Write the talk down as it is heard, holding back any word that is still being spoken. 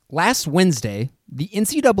Last Wednesday, the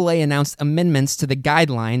NCAA announced amendments to the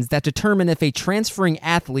guidelines that determine if a transferring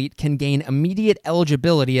athlete can gain immediate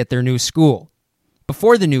eligibility at their new school.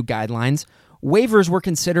 Before the new guidelines, waivers were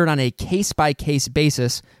considered on a case-by-case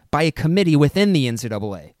basis by a committee within the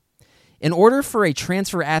NCAA. In order for a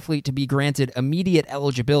transfer athlete to be granted immediate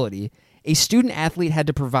eligibility, a student athlete had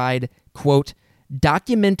to provide, quote,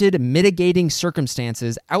 documented mitigating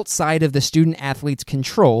circumstances outside of the student athlete's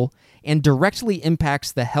control and directly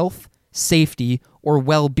impacts the health, safety, or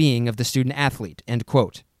well-being of the student athlete, end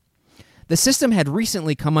quote. The system had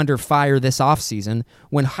recently come under fire this offseason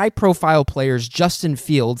when high-profile players Justin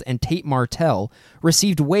Fields and Tate Martell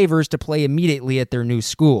received waivers to play immediately at their new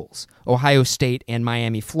schools, Ohio State and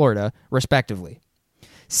Miami, Florida, respectively,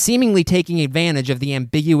 seemingly taking advantage of the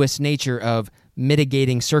ambiguous nature of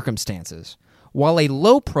mitigating circumstances, while a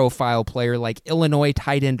low-profile player like Illinois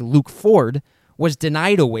tight end Luke Ford was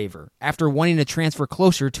denied a waiver after wanting to transfer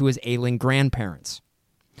closer to his ailing grandparents.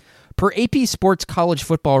 Per AP Sports college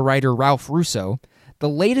football writer Ralph Russo, the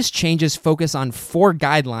latest changes focus on 4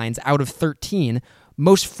 guidelines out of 13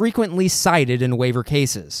 most frequently cited in waiver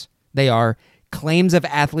cases. They are claims of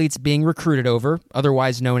athletes being recruited over,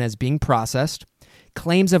 otherwise known as being processed,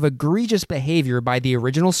 claims of egregious behavior by the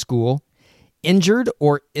original school, injured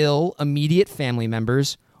or ill immediate family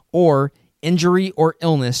members, or injury or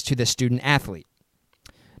illness to the student athlete.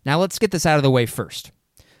 Now let's get this out of the way first.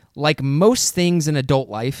 Like most things in adult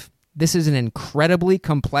life, this is an incredibly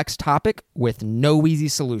complex topic with no easy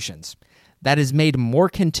solutions that is made more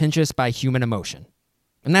contentious by human emotion.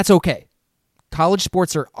 And that's okay. College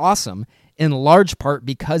sports are awesome in large part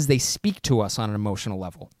because they speak to us on an emotional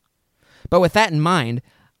level. But with that in mind,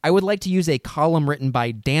 I would like to use a column written by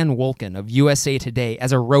Dan Wolken of USA Today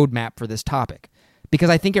as a roadmap for this topic, because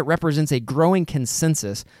I think it represents a growing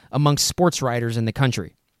consensus amongst sports writers in the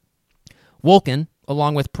country. Wolken,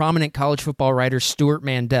 along with prominent college football writer Stuart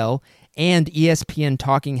Mandel and ESPN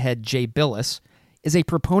talking head Jay Bilas, is a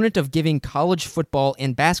proponent of giving college football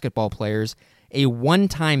and basketball players a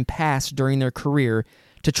one-time pass during their career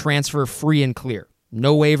to transfer free and clear.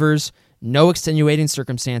 No waivers, no extenuating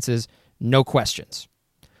circumstances, no questions.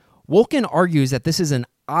 Wolken argues that this is an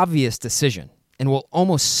obvious decision and will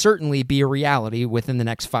almost certainly be a reality within the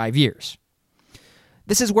next 5 years.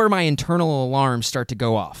 This is where my internal alarms start to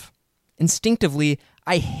go off. Instinctively,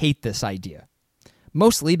 I hate this idea,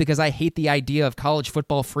 mostly because I hate the idea of college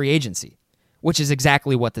football free agency, which is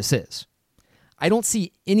exactly what this is. I don't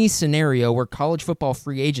see any scenario where college football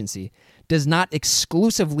free agency does not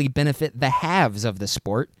exclusively benefit the haves of the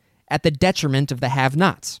sport at the detriment of the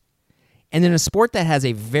have-nots. And in a sport that has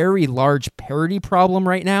a very large parity problem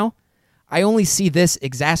right now, I only see this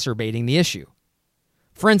exacerbating the issue.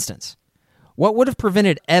 For instance, what would have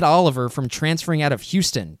prevented Ed Oliver from transferring out of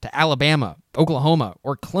Houston to Alabama, Oklahoma,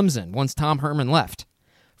 or Clemson once Tom Herman left?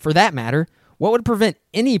 For that matter, what would prevent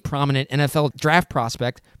any prominent NFL draft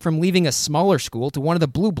prospect from leaving a smaller school to one of the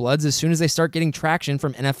Blue Bloods as soon as they start getting traction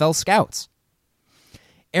from NFL scouts?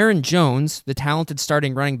 Aaron Jones, the talented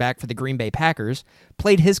starting running back for the Green Bay Packers,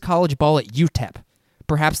 played his college ball at UTEP,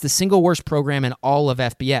 perhaps the single worst program in all of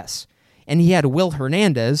FBS, and he had Will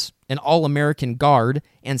Hernandez, an All-American guard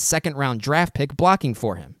and second-round draft pick, blocking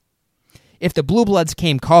for him. If the Blue Bloods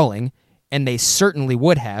came calling, and they certainly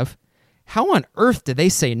would have, how on earth did they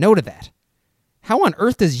say no to that? How on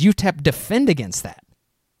earth does UTEP defend against that?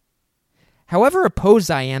 However opposed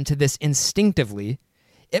I am to this instinctively,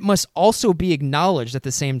 it must also be acknowledged at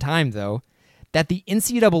the same time, though, that the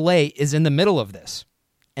NCAA is in the middle of this,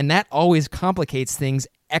 and that always complicates things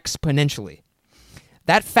exponentially.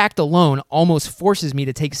 That fact alone almost forces me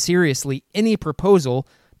to take seriously any proposal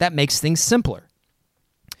that makes things simpler.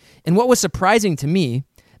 And what was surprising to me,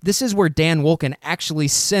 this is where Dan Wolken actually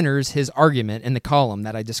centers his argument in the column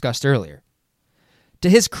that I discussed earlier. To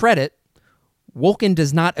his credit, Wolken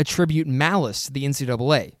does not attribute malice to the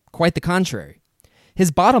NCAA, quite the contrary. His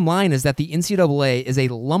bottom line is that the NCAA is a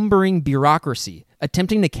lumbering bureaucracy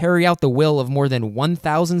attempting to carry out the will of more than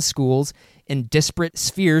 1,000 schools in disparate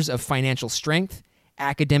spheres of financial strength,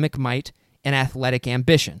 academic might, and athletic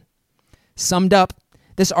ambition. Summed up,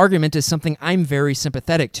 this argument is something I'm very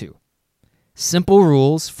sympathetic to. Simple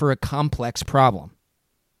rules for a complex problem.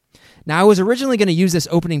 Now, I was originally going to use this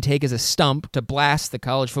opening take as a stump to blast the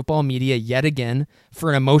college football media yet again for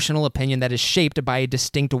an emotional opinion that is shaped by a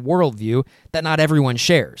distinct worldview that not everyone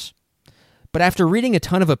shares. But after reading a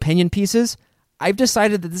ton of opinion pieces, I've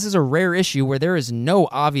decided that this is a rare issue where there is no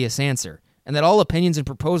obvious answer, and that all opinions and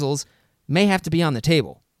proposals may have to be on the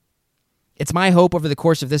table. It's my hope over the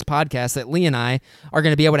course of this podcast that Lee and I are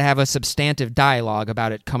going to be able to have a substantive dialogue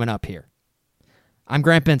about it coming up here. I'm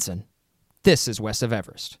Grant Benson. This is West of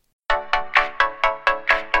Everest.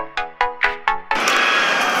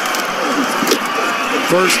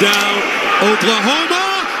 First down,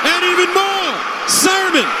 Oklahoma, and even more.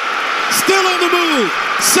 Sermon, still on the move.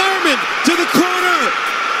 Sermon to the corner.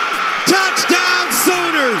 Touchdown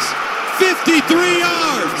Sooners, 53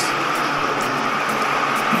 yards.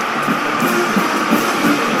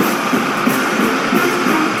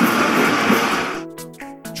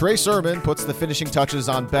 Trey Sermon puts the finishing touches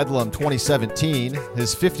on Bedlam 2017.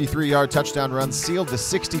 His 53-yard touchdown run sealed the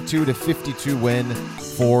 62-52 win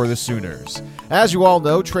for the Sooners. As you all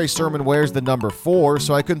know, Trey Sermon wears the number 4,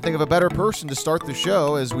 so I couldn't think of a better person to start the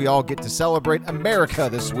show as we all get to celebrate America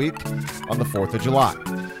this week on the 4th of July.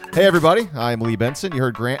 Hey everybody, I'm Lee Benson. You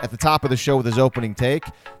heard Grant at the top of the show with his opening take.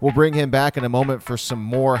 We'll bring him back in a moment for some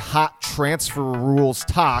more hot transfer rules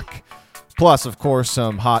talk, plus, of course,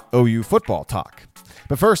 some hot OU football talk.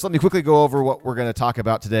 But first, let me quickly go over what we're going to talk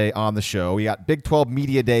about today on the show. We got Big 12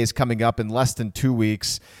 Media Days coming up in less than 2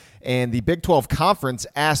 weeks, and the Big 12 Conference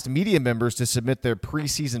asked media members to submit their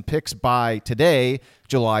preseason picks by today,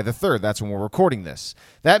 July the 3rd. That's when we're recording this.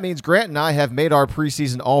 That means Grant and I have made our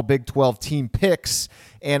preseason all Big 12 team picks,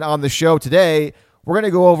 and on the show today, we're going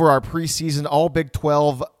to go over our preseason all Big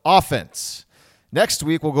 12 offense. Next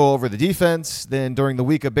week, we'll go over the defense. Then during the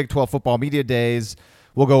week of Big 12 Football Media Days,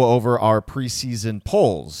 we'll go over our preseason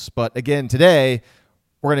polls. But again, today,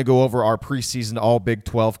 we're going to go over our preseason all Big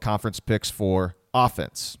 12 conference picks for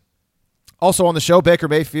offense. Also on the show, Baker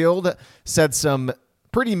Mayfield said some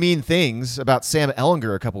pretty mean things about Sam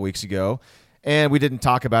Ehlinger a couple weeks ago, and we didn't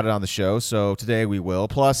talk about it on the show, so today we will.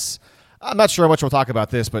 Plus, I'm not sure how much we'll talk about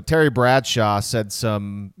this, but Terry Bradshaw said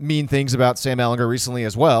some mean things about Sam Ehlinger recently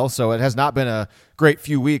as well, so it has not been a great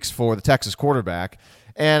few weeks for the Texas quarterback,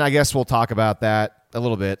 and I guess we'll talk about that a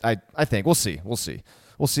little bit. I think. We'll see. We'll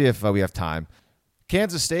see if we have time.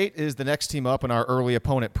 Kansas State is the next team up in our early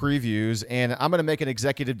opponent previews, and I'm going to make an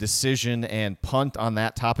executive decision and punt on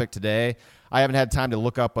that topic today. I haven't had time to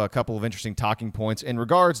look up a couple of interesting talking points in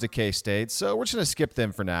regards to K-State, so we're just going to skip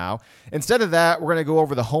them for now. Instead of that, we're going to go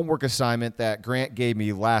over the homework assignment that Grant gave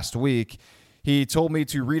me last week. He told me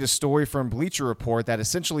to read a story from Bleacher Report that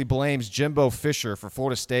essentially blames Jimbo Fisher for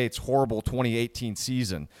Florida State's horrible 2018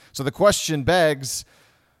 season. So the question begs,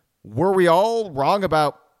 were we all wrong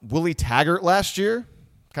about Willie Taggart last year?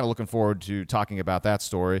 Kind of looking forward to talking about that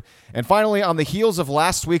story. And finally, on the heels of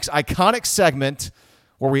last week's iconic segment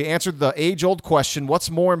where we answered the age-old question,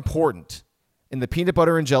 what's more important in the peanut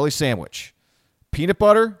butter and jelly sandwich? Peanut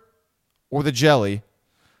butter or the jelly?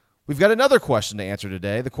 We've got another question to answer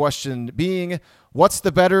today. The question being, what's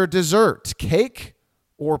the better dessert, cake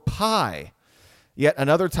or pie? Yet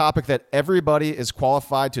another topic that everybody is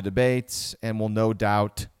qualified to debate and will no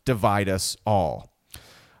doubt divide us all.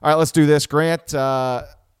 All right, let's do this. Grant,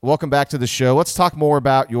 welcome back to the show. Let's talk more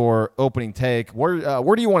about your opening take. Where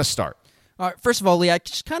do you want to start? All right, first of all, Lee, I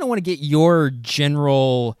just kind of want to get your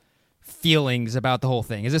general feelings about the whole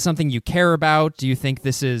thing. Is this something you care about? Do you think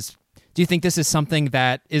this is something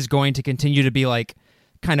that is going to continue to be like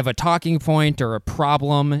kind of a talking point or a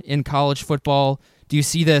problem in college football? Do you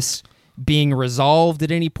see this being resolved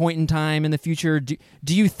at any point in time in the future? Do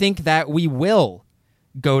you think that we will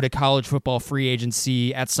go to college football free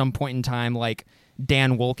agency at some point in time, like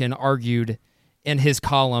Dan Wolken argued in his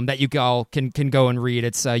column that you all can go and read?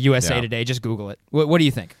 It's USA Today. Just Google it. What do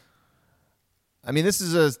you think? I mean, this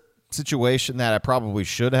is a situation that I probably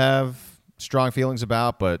should have strong feelings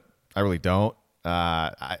about, but I really don't.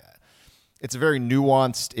 It's a very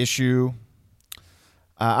nuanced issue.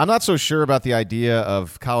 I'm not so sure about the idea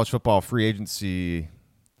of college football free agency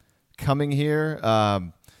coming here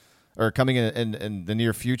or coming in the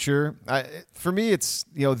near future. For me, it's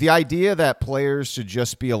the idea that players should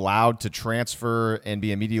just be allowed to transfer and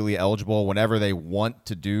be immediately eligible whenever they want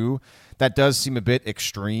to do. That does seem a bit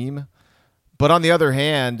extreme. But on the other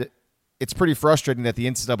hand, it's pretty frustrating that the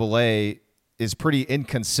NCAA is pretty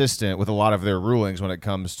inconsistent with a lot of their rulings when it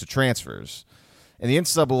comes to transfers. And the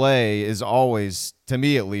NCAA is always, to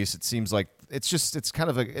me at least, it seems like it's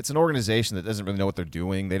an organization that doesn't really know what they're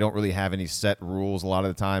doing. They don't really have any set rules a lot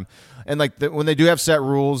of the time. And when they do have set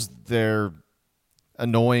rules, they're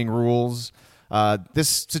annoying rules.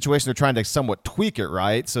 This situation, they're trying to somewhat tweak it,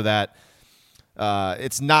 right? So that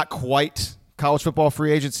it's not quite college football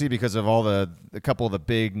free agency because of all a couple of the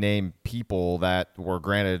big name people that were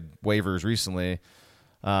granted waivers recently.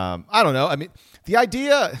 I don't know. I mean,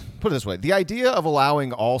 put it this way, the idea of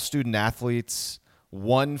allowing all student athletes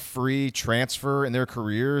one free transfer in their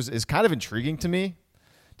careers is kind of intriguing to me.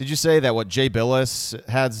 Did you say that Jay Billis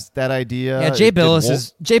has that idea? Yeah, Jay Billis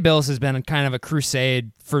has been kind of a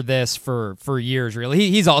crusade for this for years. Really,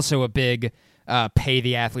 he's also a big pay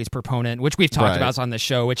the athletes proponent, which we've talked about on the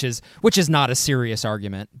show, which is not a serious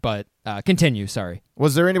argument. But continue. Sorry.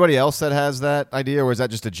 Was there anybody else that has that idea, or is that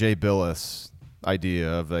just a Jay Billis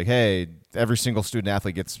idea of like, hey, every single student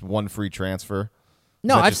athlete gets one free transfer?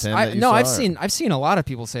 No, I've seen a lot of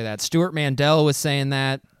people say that. Stuart Mandel was saying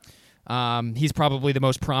that. He's probably the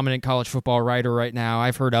most prominent college football writer right now.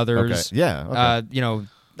 I've heard others. Okay. Yeah. Okay.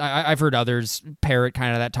 I've heard others parrot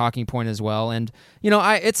kind of that talking point as well. And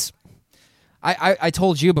I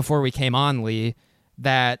told you before we came on, Lee,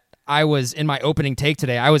 that I was in my opening take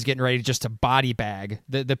today. I was getting ready just to body bag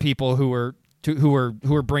the people who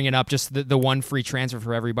were bringing up just the one free transfer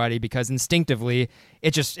for everybody, because instinctively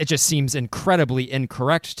it just seems incredibly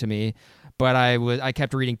incorrect to me. But I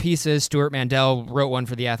kept reading pieces. Stuart Mandel wrote one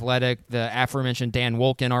for The Athletic, the aforementioned Dan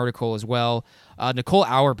Wolken article as well. Nicole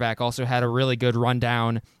Auerbach also had a really good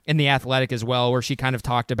rundown in The Athletic as well, where she kind of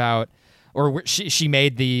talked about, or she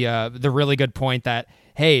made the really good point that,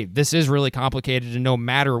 hey, this is really complicated, and no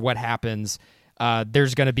matter what happens,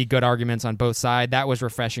 there's going to be good arguments on both sides. That was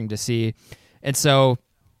refreshing to see. And so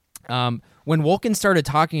when Wolken started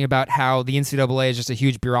talking about how the NCAA is just a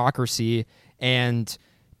huge bureaucracy and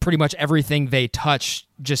pretty much everything they touch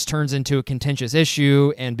just turns into a contentious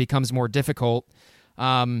issue and becomes more difficult,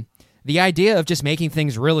 the idea of just making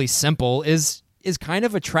things really simple is kind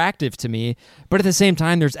of attractive to me. But at the same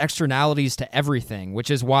time, there's externalities to everything, which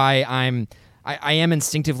is why I am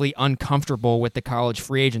instinctively uncomfortable with the college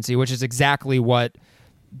free agency, which is exactly what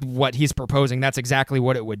he's proposing. That's exactly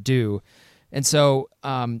what it would do. And so,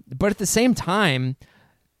 but at the same time,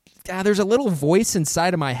 there's a little voice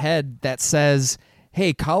inside of my head that says,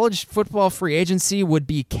 hey, college football free agency would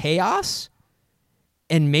be chaos,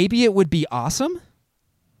 and maybe it would be awesome.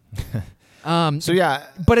 So yeah,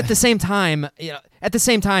 but at the same time,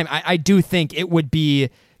 I do think it would be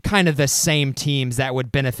kind of the same teams that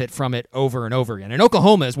would benefit from it over and over again. And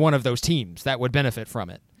Oklahoma is one of those teams that would benefit from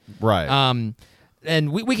it. Right.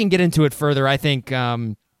 And we can get into it further. I think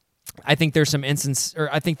there's some instance, or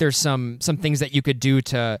I think there's some things that you could do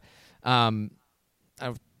to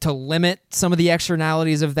limit some of the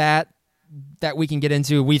externalities of that we can get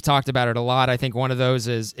into. We've talked about it a lot. I think one of those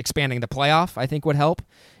is expanding the playoff, I think would help.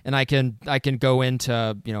 And I can go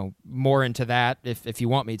into, more into that if you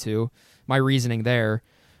want me to, my reasoning there.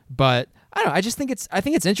 But I don't know, I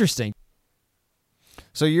think it's interesting.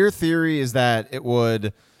 So your theory is that it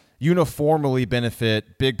would uniformly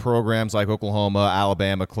benefit big programs like Oklahoma,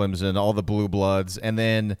 Alabama, Clemson, all the blue bloods, and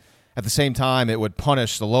then at the same time it would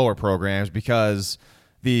punish the lower programs because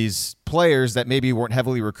these players that maybe weren't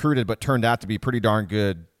heavily recruited but turned out to be pretty darn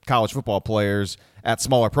good college football players at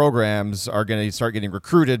smaller programs are going to start getting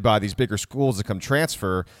recruited by these bigger schools to come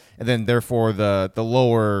transfer, and then therefore the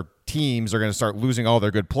lower teams are going to start losing all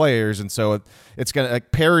their good players, and so it's going to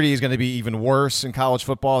parity is going to be even worse in college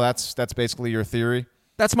football. That's basically your theory.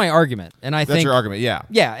 That's my argument, and I think that's your argument. Yeah,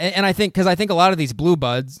 yeah, and I think because I think a lot of these blue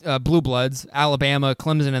bloods, Alabama,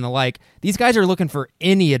 Clemson, and the like, these guys are looking for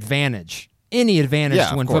any advantage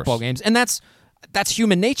to win football games, and that's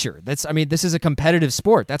human nature. This is a competitive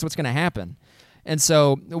sport. That's what's going to happen. And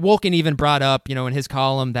so Wolken even brought up, in his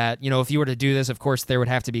column that, if you were to do this, of course, there would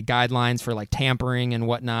have to be guidelines for like tampering and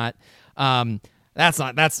whatnot. That's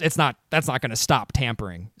not going to stop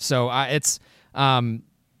tampering. So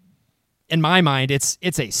in my mind, it's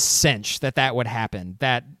a cinch that would happen,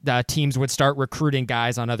 that teams would start recruiting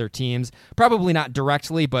guys on other teams, probably not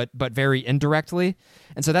directly, but very indirectly.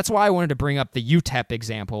 And so that's why I wanted to bring up the UTEP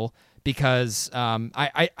example, because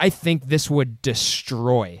I think this would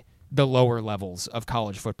destroy the lower levels of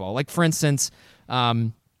college football. Like, for instance, a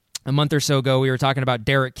month or so ago, we were talking about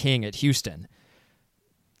Derek King at Houston.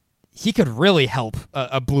 He could really help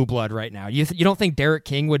a blue blood right now. You don't think Derek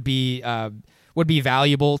King would be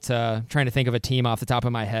valuable to, trying to think of a team off the top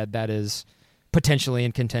of my head that is potentially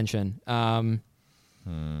in contention?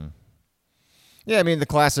 Yeah, the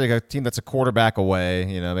classic, a team that's a quarterback away,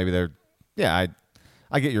 maybe they're, yeah,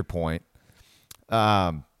 I get your point.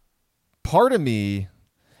 Part of me,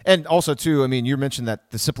 and also too, you mentioned that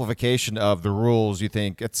the simplification of the rules, you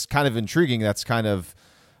think it's kind of intriguing. That's kind of,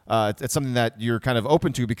 it's something that you're kind of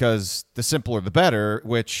open to because the simpler the better,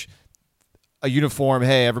 which a uniform,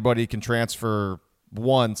 hey, everybody can transfer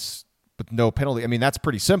once with no penalty. That's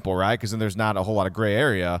pretty simple, right? Because then there's not a whole lot of gray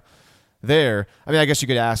area there. I guess you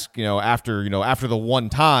could ask, after the one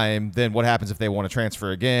time, then what happens if they want to transfer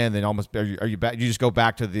again? Then almost are you back? You just go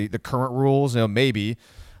back to the current rules. Maybe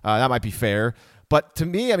that might be fair. But to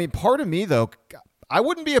me, part of me though, I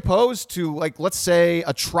wouldn't be opposed to, like, let's say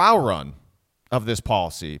a trial run of this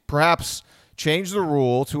policy. Perhaps change the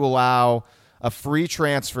rule to allow a free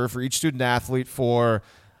transfer for each student athlete for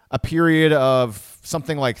a period of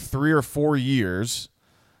something like 3 or 4 years.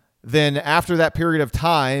 Then after that period of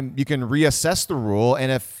time, you can reassess the rule.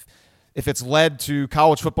 And if it's led to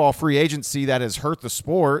college football free agency that has hurt the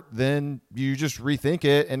sport, then you just rethink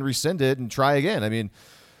it and rescind it and try again. I mean,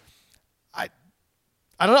 I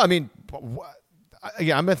don't know. I mean,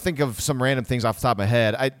 again, I'm going to think of some random things off the top of my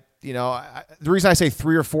head. The reason I say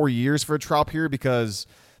 3 or 4 years for a trial period, because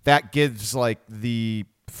that gives like the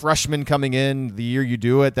freshmen coming in the year you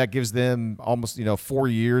do it, that gives them almost, 4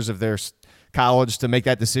 years of their college to make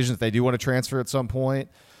that decision if they do want to transfer at some point.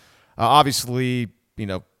 Obviously,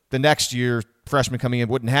 the next year, freshmen coming in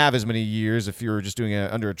wouldn't have as many years if you were just doing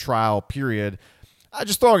it under a trial period.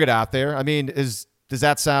 Just throwing it out there. I mean, does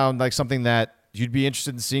that sound like something that you'd be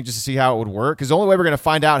interested in seeing just to see how it would work? Because the only way we're going to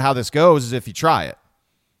find out how this goes is if you try it.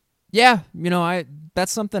 Yeah,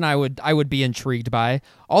 that's something I would be intrigued by.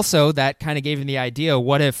 Also, that kind of gave me the idea,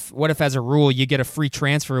 what if as a rule you get a free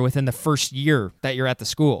transfer within the first year that you're at the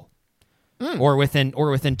school? Or within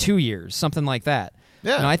 2 years, something like that.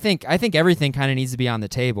 Yeah. I think everything kind of needs to be on the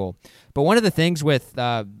table. But one of the things with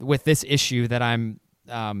this issue that I've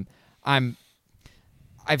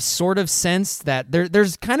sort of sensed that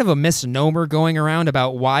there's kind of a misnomer going around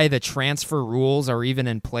about why the transfer rules are even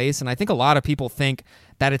in place, and I think a lot of people think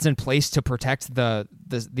that it's in place to protect the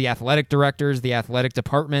athletic directors, the athletic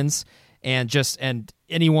departments, and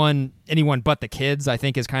anyone but the kids, I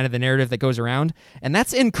think, is kind of the narrative that goes around, and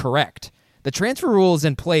that's incorrect. The transfer rule is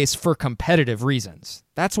in place for competitive reasons.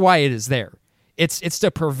 That's why it is there. It's to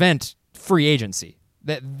prevent free agency.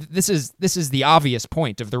 This is the obvious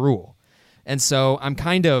point of the rule. And so I'm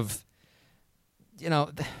kind of,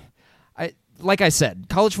 like I said,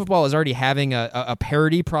 college football is already having a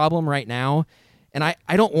parity problem right now, and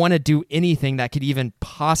I don't want to do anything that could even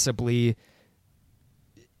possibly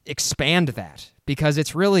expand that, because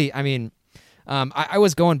it's really, I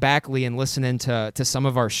was going back, Lee, and listening to some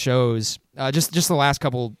of our shows just the last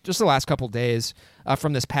couple days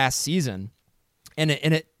from this past season, and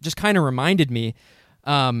it just kind of reminded me.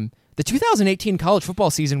 The 2018 college football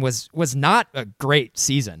season was not a great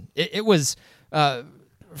season. It was,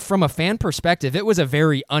 from a fan perspective, it was a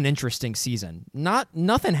very uninteresting season.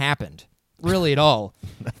 Nothing happened really at all,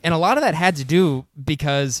 and a lot of that had to do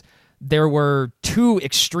because there were 2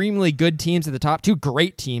 extremely good teams at the top, 2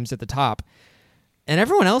 great teams at the top, and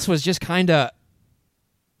everyone else was just kind of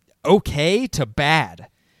okay to bad.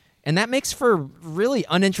 And that makes for really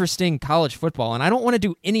uninteresting college football, and I don't want to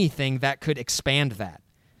do anything that could expand that,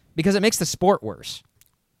 because it makes the sport worse.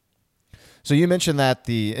 So you mentioned that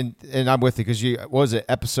and I'm with you, because what was it,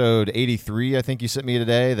 episode 83, I think you sent me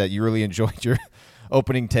today, that you really enjoyed your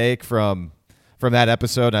opening take from that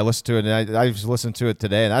episode, and I listened to it, and I just listened to it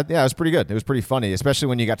today, and it was pretty good. It was pretty funny, especially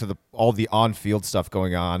when you got to all the on-field stuff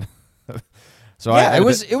going on. So yeah, it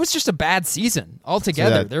was just a bad season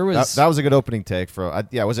altogether. So that was a good opening take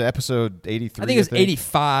was it episode 83? I think it was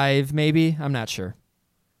 85, maybe. I'm not sure.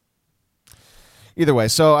 Either way,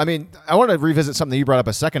 so I want to revisit something that you brought up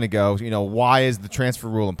a second ago. Why is the transfer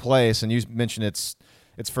rule in place? And you mentioned it's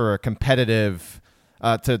for a competitive,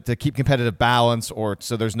 to keep competitive balance, or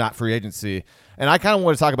so there's not free agency. And I kind of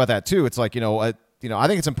want to talk about that too. It's like I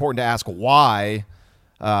think it's important to ask why.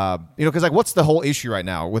 Because what's the whole issue right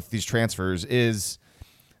now with these transfers is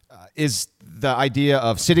the idea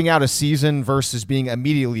of sitting out a season versus being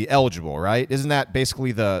immediately eligible, right? Isn't that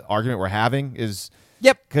basically the argument we're having?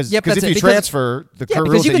 Yep. Because if you transfer, the current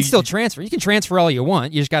rules, because you can still transfer. You can transfer all you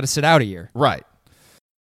want. You just got to sit out a year. Right.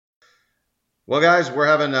 Well, guys, we're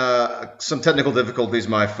having some technical difficulties.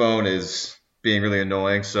 My phone is being really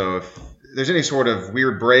annoying. So if there's any sort of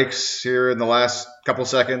weird breaks here in the last couple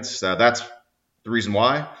seconds, that's the reason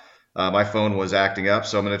why. My phone was acting up.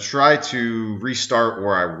 So I'm going to try to restart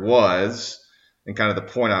where I was and kind of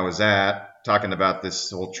the point I was at, talking about this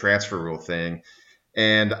whole transfer rule thing.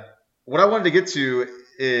 And what I wanted to get to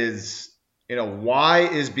is, why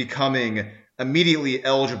is becoming immediately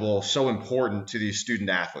eligible so important to these student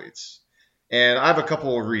athletes? And I have a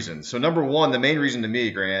couple of reasons. So number one, the main reason to me,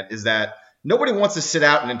 Grant, is that nobody wants to sit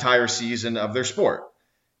out an entire season of their sport.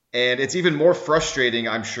 And it's even more frustrating,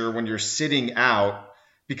 I'm sure, when you're sitting out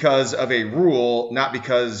because of a rule, not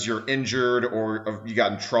because you're injured or you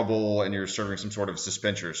got in trouble and you're serving some sort of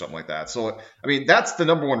suspension or something like that. So, that's the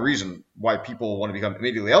number one reason why people want to become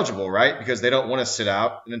immediately eligible, right? Because they don't want to sit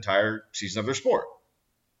out an entire season of their sport.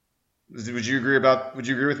 Would you agree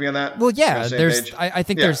with me on that? Well, yeah, I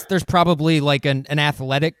think there's probably like an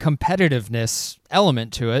athletic competitiveness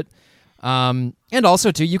element to it. And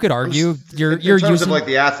also, too, you could argue you're in terms using of like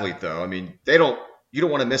the athlete, though. I mean, you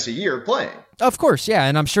don't want to miss a year of playing. Of course, yeah,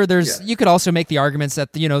 and I'm sure you could also make the arguments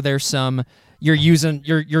that there's some you're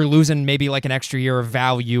losing maybe like an extra year of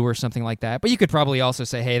value or something like that. But you could probably also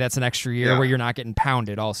say, hey, that's an extra year where you're not getting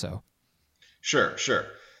pounded also. Sure.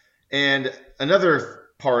 And another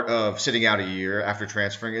part of sitting out a year after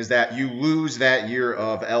transferring is that you lose that year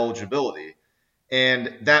of eligibility.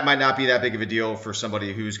 And that might not be that big of a deal for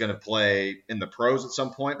somebody who's going to play in the pros at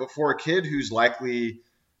some point, but for a kid who's likely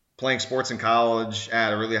playing sports in college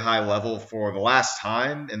at a really high level for the last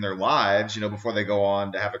time in their lives, before they go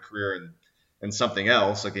on to have a career in something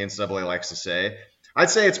else, like the NCAA likes to say,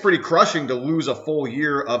 I'd say it's pretty crushing to lose a full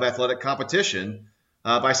year of athletic competition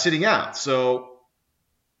by sitting out. So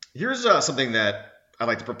here's something that I'd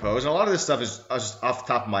like to propose. And a lot of this stuff is just off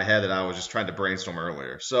the top of my head that I was just trying to brainstorm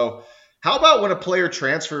earlier. So how about when a player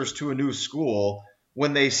transfers to a new school,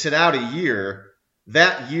 when they sit out a year,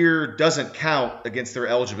 that year doesn't count against their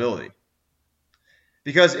eligibility?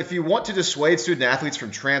 Because if you want to dissuade student athletes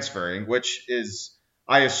from transferring, which is,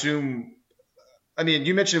 I assume,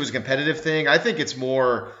 you mentioned it was a competitive thing. I think it's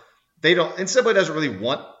more, NCAA doesn't really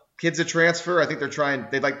want kids to transfer. I think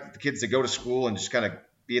they'd like the kids to go to school and just kind of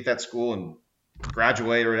be at that school and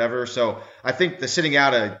graduate or whatever. So I think the sitting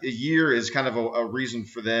out a year is kind of a reason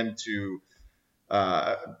for them to,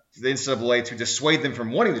 the NCAA to dissuade them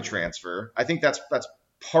from wanting to transfer. I think that's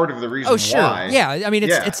part of the reason why. Yeah.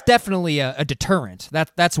 It's definitely a deterrent.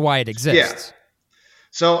 That's why it exists. Yeah.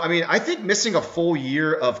 So, I think missing a full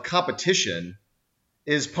year of competition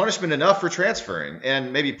is punishment enough for transferring.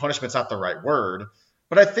 And maybe punishment's not the right word,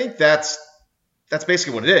 but I think that's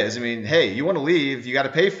basically what it is. Hey, you want to leave, you got to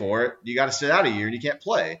pay for it. You got to sit out a year and you can't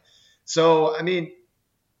play. So,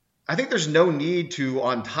 I think there's no need to,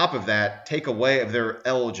 on top of that, take away of their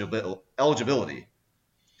eligibility.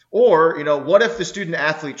 Or, what if the student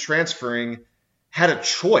athlete transferring had a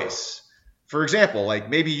choice? For example, like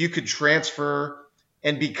maybe you could transfer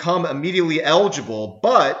and become immediately eligible,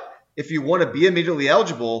 but if you want to be immediately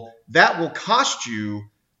eligible, that will cost you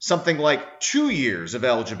something like 2 years of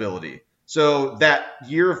eligibility. So that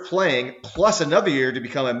year of playing plus another year to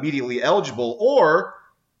become immediately eligible, or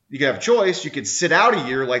you could have a choice. You could sit out a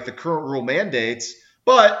year like the current rule mandates,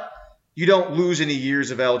 but you don't lose any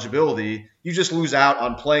years of eligibility. You just lose out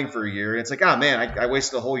on playing for a year. And it's like, oh man, I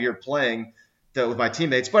wasted a whole year playing with my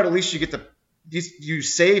teammates, but at least you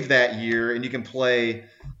save that year and you can play,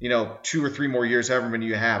 2 or 3 more years, however many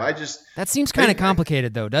you have. That seems kind of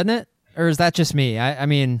complicated though, doesn't it? Or is that just me?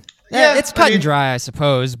 It's cut and dry, I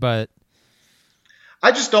suppose, but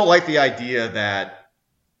I just don't like the idea that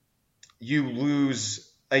you lose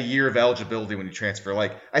a year of eligibility when you transfer.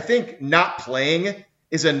 Like, I think not playing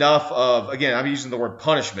is enough of, again, I'm using the word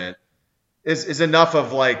punishment, is enough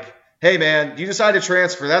of like, hey man, you decide to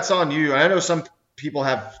transfer, that's on you. And I know some people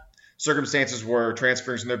have circumstances where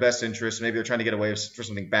transferring is in their best interest. Maybe they're trying to get away for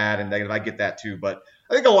something bad and negative. I get that too. But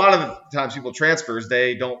I think a lot of the times people transfers,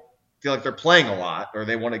 they don't feel like they're playing a lot, or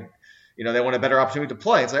they want to, they want a better opportunity to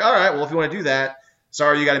play. It's like, all right, well, if you want to do that,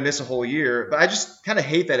 sorry, you got to miss a whole year. But I just kind of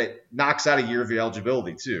hate that it knocks out a year of your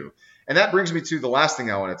eligibility too. And that brings me to the last thing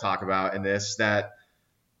I want to talk about in this that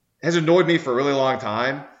has annoyed me for a really long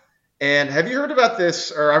time. And have you heard about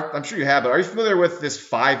this, or I'm sure you have, but are you familiar with this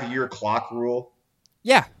 5-year clock rule?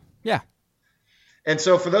 Yeah. And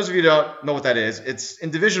so for those of you who don't know what that is, it's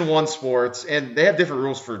in Division I sports, and they have different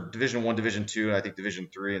rules for Division I, Division II, and I think Division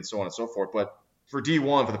III, and so on and so forth. But for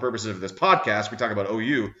D1, for the purposes of this podcast, we talk about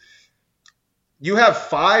OU. You have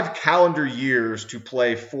 5 calendar years to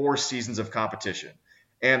play 4 seasons of competition.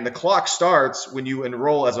 And the clock starts when you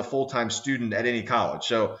enroll as a full-time student at any college.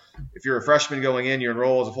 So if you're a freshman going in, you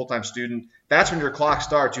enroll as a full-time student. That's when your clock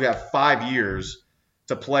starts. You have 5 years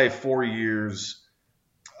to play 4 years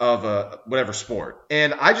of whatever sport.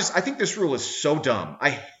 And I think this rule is so dumb. I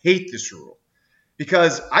hate this rule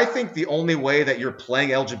because I think the only way that your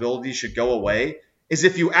playing eligibility should go away is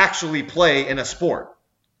if you actually play in a sport.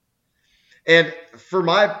 And for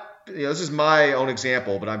this is my own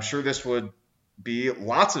example, but I'm sure this would be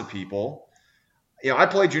lots of people. I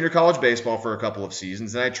played junior college baseball for a couple of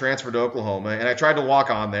seasons, and I transferred to Oklahoma, and I tried to walk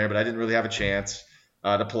on there, but I didn't really have a chance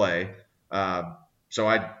to play. So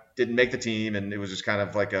I didn't make the team, and it was just kind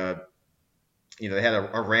of like they had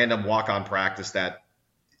a random walk-on practice that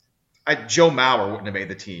Joe Mauer wouldn't have made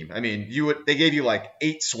the team. They gave you like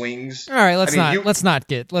 8 swings. All right, let's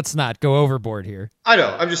not go overboard here. I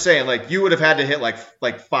know. I'm just saying, like, you would have had to hit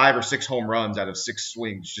like 5 or 6 home runs out of 6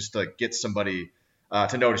 swings just to get somebody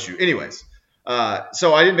to notice you. Anyways,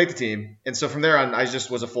 so I didn't make the team, and so from there on, I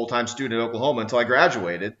just was a full-time student at Oklahoma until I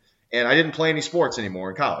graduated. and I didn't play any sports anymore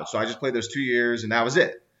in college. So I just played those 2 years, and that was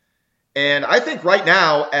it. And I think right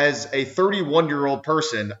now, as a 31-year-old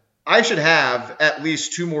person, I should have at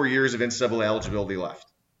least 2 more years of NCAA eligibility left.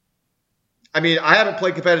 I mean, I haven't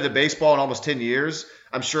played competitive baseball in almost 10 years.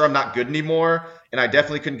 I'm sure I'm not good anymore, and I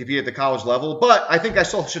definitely couldn't compete at the college level. But I think I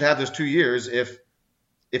still should have those 2 years if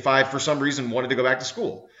I, for some reason, wanted to go back to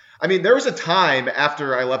school. I mean, there was a time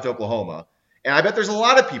after I left Oklahoma, and I bet there's a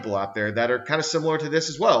lot of people out there that are kind of similar to this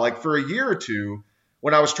as well. Like for a year or two,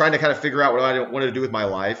 when I was trying to kind of figure out what I wanted to do with my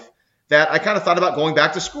life, that I kind of thought about going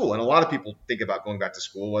back to school. And a lot of people think about going back to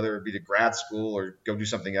school, whether it be to grad school or go do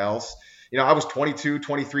something else. You know, I was 22,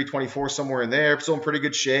 23, 24, somewhere in there, still in pretty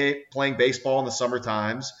good shape, playing baseball in the summer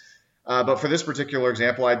times. But for this particular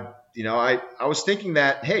example, I was thinking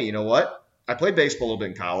that, hey, you know what? I played baseball a little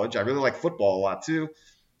bit in college. I really like football a lot too.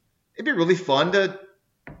 It'd be really fun to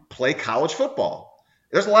play college football.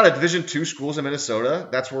 There's a lot of Division II schools in Minnesota.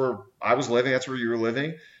 That's where I was living. That's where you were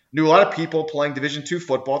living. Knew a lot of people playing Division II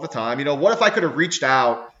football at the time. You know, what if I could have reached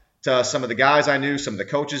out to some of the guys I knew, some of the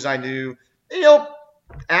coaches I knew, you know,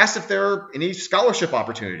 asked if there were any scholarship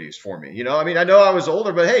opportunities for me. You know, I mean, I know I was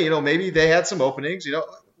older, but hey, you know, maybe they had some openings, you know,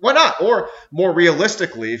 why not? Or more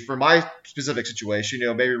realistically, for my specific situation, you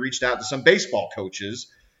know, maybe reached out to some baseball coaches,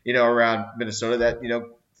 you know, around Minnesota that, you know,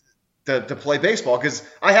 to play baseball, because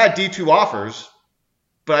I had D2 offers,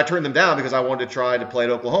 but I turned them down because I wanted to try to play at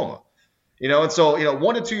Oklahoma. You know, and so, you know,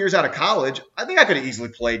 1 to 2 years out of college, I think I could have easily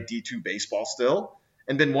played D2 baseball still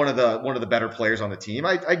and been one of the better players on the team.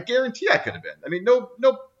 I guarantee I could have been. I mean,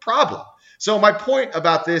 no problem. So my point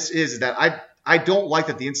about this is that I don't like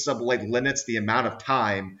that the NCAA limits the amount of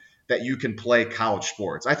time that you can play college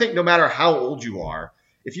sports. I think no matter how old you are,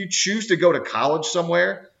 if you choose to go to college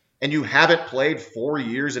somewhere and you haven't played 4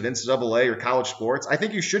 years of NCAA or college sports, I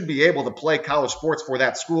think you should be able to play college sports for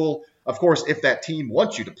that school, of course, if that team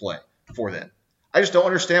wants you to play for them. I just don't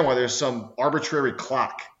understand why there's some arbitrary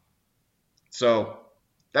clock. So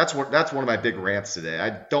that's one of my big rants today. I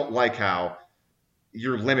don't like how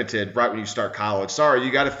you're limited right when you start college. Sorry,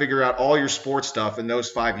 you got to figure out all your sports stuff in those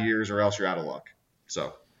 5 years or else you're out of luck.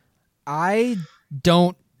 So I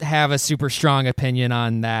don't have a super strong opinion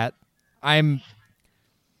on that. I'm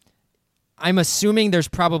assuming there's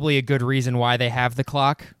probably a good reason why they have the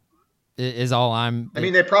clock. Is all I'm. I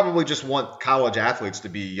mean, they probably just want college athletes to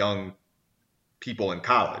be young people in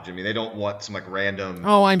college. I mean, they don't want some like random.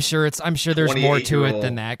 Oh, I'm sure there's more to it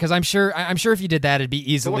than that, because I'm sure if you did that, it'd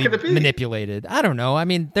be easily manipulated. I don't know. I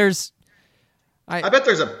mean, I bet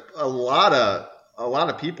there's a lot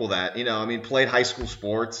of people that, you know, I mean, played high school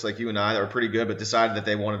sports like you and I that were pretty good, but decided that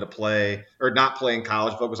they wanted to play or not play in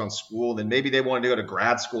college, focus on school. Then maybe they wanted to go to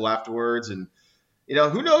grad school afterwards, and you know,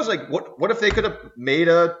 who knows? Like, what if they could have made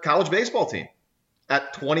a college baseball team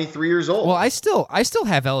at 23 years old? Well, I still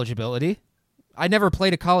have eligibility. I never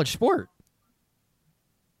played a college sport.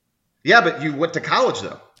 Yeah, but you went to college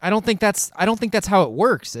though. I don't think that's how it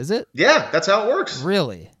works, is it? Yeah, that's how it works.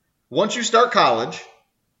 Really? Once you start college,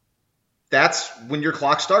 that's when your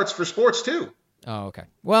clock starts for sports too. Oh, okay.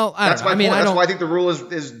 Well, that's my point. That's why I think the rule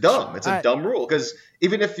is dumb. It's a dumb rule, because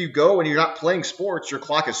even if you go and you're not playing sports, your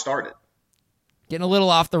clock has started. Getting a little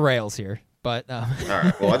off the rails here, but all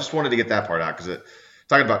right. Well, I just wanted to get that part out, because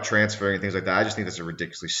talking about transferring and things like that, I just think that's a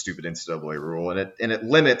ridiculously stupid NCAA rule, and it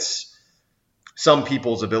limits some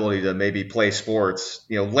people's ability to maybe play sports,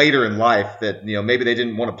 you know, later in life, that, you know, maybe they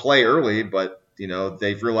didn't want to play early, but, you know,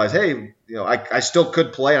 they've realized, hey, you know, I still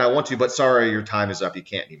could play and I want to, but sorry, your time is up. You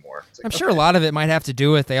can't anymore. Like, I'm sure a lot of it might have to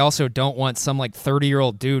do with they also don't want some like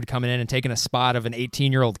 30-year-old dude coming in and taking a spot of an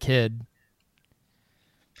 18-year-old kid,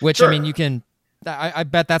 which, sure. I mean, you can. I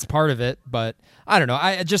bet that's part of it, but I don't know.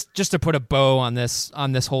 I just to put a bow on this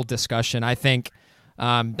whole discussion, I think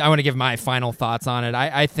I want to give my final thoughts on it.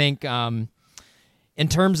 I think in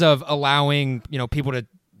terms of allowing, you know, people to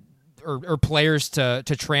or players to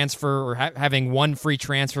transfer, or having one free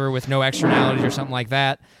transfer with no externalities or something like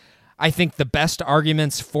that, I think the best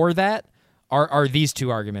arguments for that are these two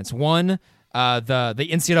arguments. One, the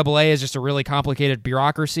NCAA is just a really complicated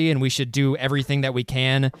bureaucracy, and we should do everything that we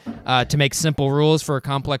can to make simple rules for a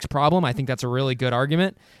complex problem. I think that's a really good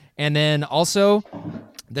argument. And then also,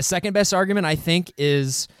 the second best argument, I think,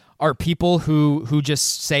 are people who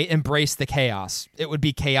just say embrace the chaos. It would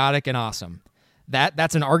be chaotic and awesome.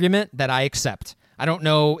 That's an argument that I accept. I don't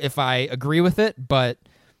know if I agree with it, but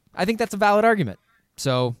I think that's a valid argument.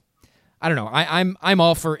 So I don't know. I'm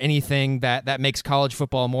all for anything that makes college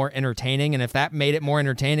football more entertaining, and if that made it more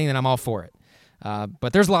entertaining, then I'm all for it.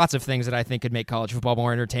 But there's lots of things that I think could make college football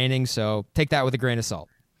more entertaining, so take that with a grain of salt.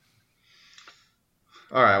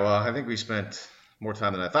 All right, well, I think we spent more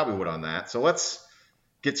time than I thought we would on that. So let's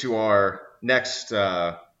get to our next,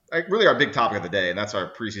 really our big topic of the day, and that's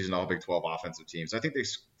our preseason All Big 12 offensive teams. I think they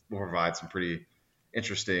will provide some pretty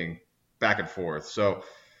interesting back and forth. So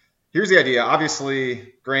here's the idea.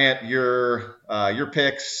 Obviously, Grant, your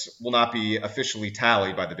picks will not be officially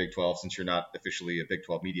tallied by the Big 12 since you're not officially a Big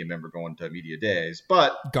 12 media member going to media days.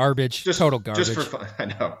 But garbage, total garbage. Just for fun, I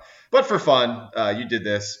know. But for fun, you did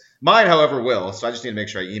this. Mine, however, will. So I just need to make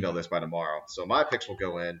sure I email this by tomorrow. So my picks will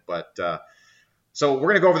go in. But so we're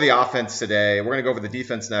going to go over the offense today. We're going to go over the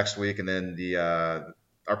defense next week, and then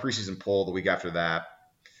our preseason poll the week after that.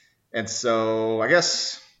 And so I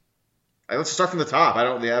guess let's start from the top. I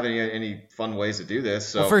don't really have any fun ways to do this.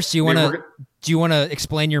 So well, first, do you want to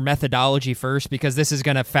explain your methodology first, because this is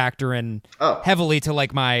going to factor in heavily to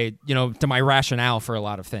like my rationale for a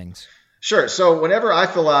lot of things. Sure. So whenever I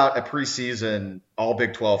fill out a preseason All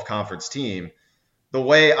Big 12 conference team, the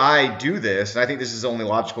way I do this, and I think this is the only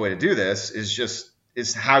logical way to do this,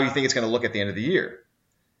 is how you think it's going to look at the end of the year.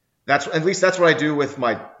 At least that's what I do with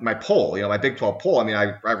my poll, my Big 12 poll. I mean,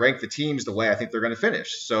 I rank the teams the way I think they're going to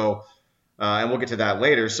finish. So, and we'll get to that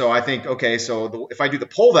later. So I think, okay, so if I do the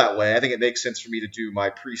poll that way, I think it makes sense for me to do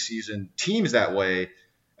my preseason teams that way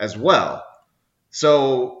as well.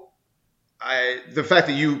 So the fact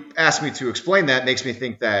that you asked me to explain that makes me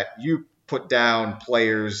think that you put down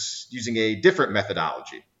players using a different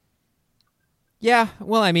methodology. Yeah,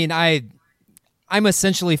 well, I mean, I'm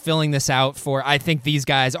essentially filling this out for, I think these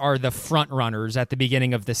guys are the front runners at the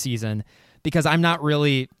beginning of the season, because I'm not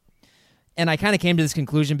really, and I kind of came to this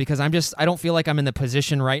conclusion because I don't feel like I'm in the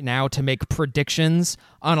position right now to make predictions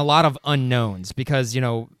on a lot of unknowns, because,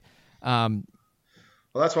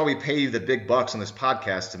 well, that's why we pay you the big bucks on this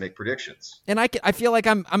podcast to make predictions. And I feel like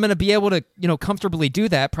I'm going to be able to, comfortably do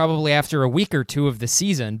that probably after a week or two of the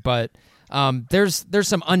season, but there's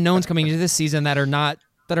some unknowns coming into this season that are not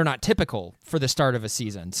typical for the start of a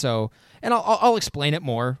season. So, and I'll explain it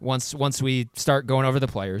more once we start going over the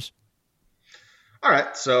players. All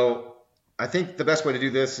right. So I think the best way to do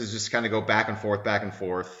this is just kind of go back and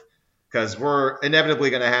forth, because we're inevitably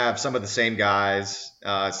going to have some of the same guys,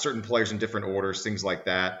 certain players in different orders, things like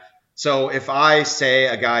that. So if I say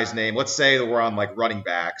a guy's name, let's say that we're on like running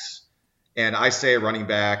backs, and I say a running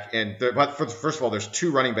back, but first of all, there's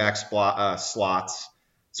 2 running back slots.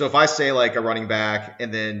 So if I say like a running back,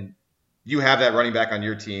 and then you have that running back on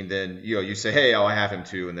your team, then you say, hey, I have him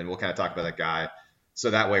too, and then we'll kind of talk about that guy. So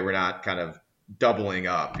that way we're not kind of doubling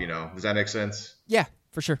up. Does that make sense? Yeah,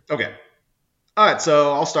 for sure. Okay. All right.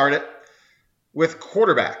 So I'll start it with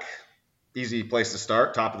quarterback. Easy place to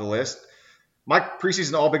start. Top of the list. My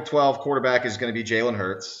preseason All Big 12 quarterback is going to be Jalen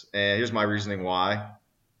Hurts, and here's my reasoning why.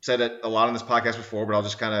 Said it a lot on this podcast before, but I'll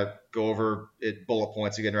just kind of go over it bullet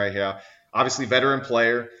points again right here. Obviously, veteran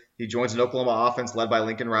player. He joins an Oklahoma offense led by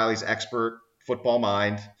Lincoln Riley's expert football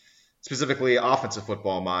mind, specifically offensive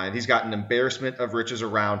football mind. He's got an embarrassment of riches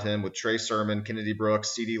around him with Trey Sermon, Kennedy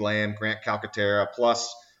Brooks, CeeDee Lamb, Grant Calcaterra,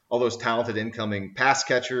 plus all those talented incoming pass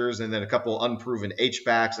catchers, and then a couple unproven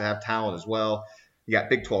H-backs that have talent as well. You got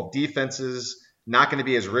Big 12 defenses, not going to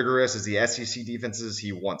be as rigorous as the SEC defenses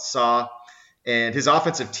he once saw. And his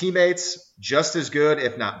offensive teammates, just as good,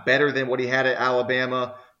 if not better than what he had at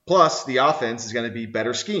Alabama. Plus, the offense is going to be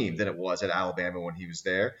better schemed than it was at Alabama when he was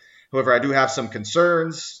there. However, I do have some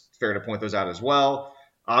concerns. Fair to point those out as well.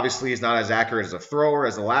 Obviously, he's not as accurate as a thrower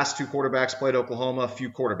as the last 2 quarterbacks played Oklahoma.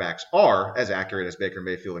 Few quarterbacks are as accurate as Baker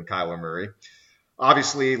Mayfield and Kyler Murray.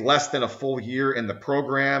 Obviously, less than a full year in the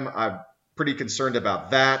program. I'm pretty concerned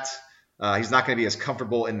about that. He's not going to be as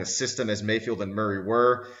comfortable in the system as Mayfield and Murray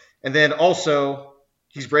were. And then also,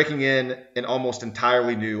 he's breaking in an almost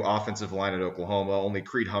entirely new offensive line at Oklahoma. Only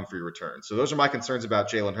Creed Humphrey returned. So those are my concerns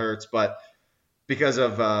about Jalen Hurts. But because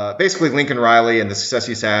of basically Lincoln Riley and the success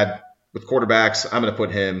he's had with quarterbacks, I'm going to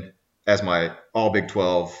put him as my All Big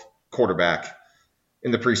 12 quarterback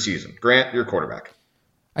in the preseason. Grant, your quarterback.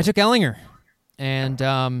 I took Ehlinger, and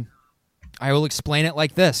I will explain it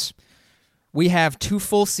like this. We have 2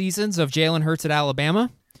 full seasons of Jalen Hurts at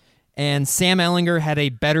Alabama, and Sam Ehlinger had a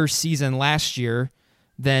better season last year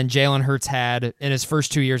than Jalen Hurts had in his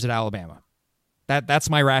first 2 years at Alabama. That's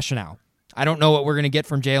my rationale. I don't know what we're going to get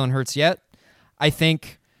from Jalen Hurts yet. I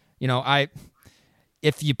think,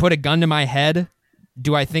 if you put a gun to my head,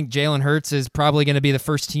 do I think Jalen Hurts is probably going to be the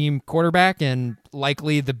first team quarterback and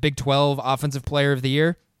likely the Big 12 Offensive Player of the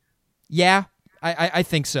Year? Yeah, I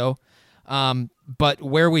think so. But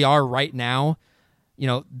where we are right now,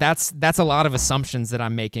 that's a lot of assumptions that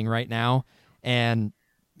I'm making right now. And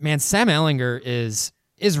man, Sam Ehlinger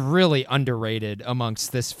is really underrated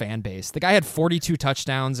amongst this fan base. The guy had 42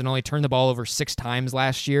 touchdowns and only turned the ball over 6 times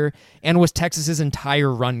last year and was Texas's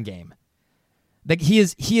entire run game. Like he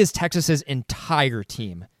is Texas's entire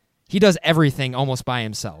team. He does everything almost by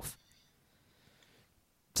himself.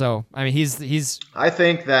 So, I mean, he's. I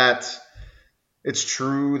think that it's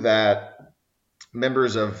true that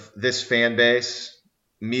members of this fan base,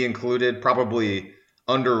 me included, probably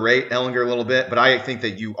underrate Ehlinger a little bit, but I think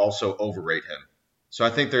that you also overrate him. So I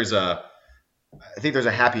think there's a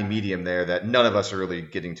happy medium there that none of us are really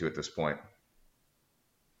getting to at this point.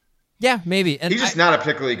 Yeah, maybe. And he's just not a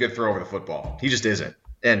particularly good thrower of the football. He just isn't,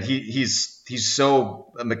 and he's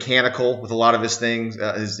so mechanical with a lot of his things,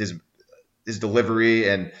 his delivery,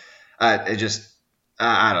 and I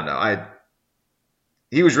don't know.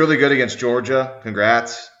 He was really good against Georgia.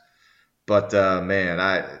 Congrats, but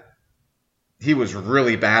he was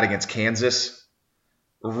really bad against Kansas.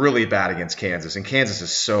 Really bad against Kansas, and Kansas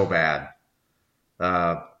is so bad.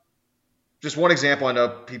 Just one example. I know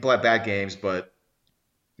people have bad games, but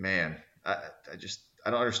man, I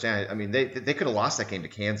don't understand. I mean, they could have lost that game to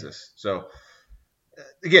Kansas. So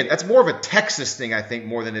again, that's more of a Texas thing, I think,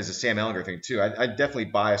 more than is a Sam Ehlinger thing too. I definitely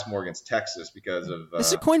bias more against Texas because of. This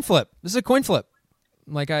is a coin flip.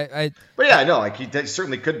 Like But yeah, I know. Like he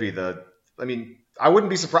certainly could be I mean, I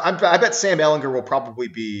wouldn't be surprised. I bet Sam Ehlinger will probably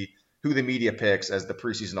be who the media picks as the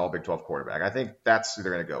preseason All Big 12 quarterback. I think that's who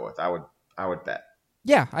they're going to go with. I would bet.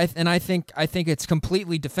 Yeah, I think it's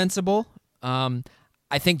completely defensible.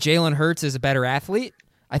 I think Jalen Hurts is a better athlete.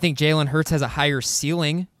 I think Jalen Hurts has a higher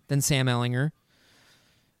ceiling than Sam Ehlinger.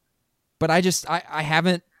 But I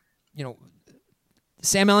haven't,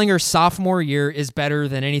 Sam Ehlinger's sophomore year is better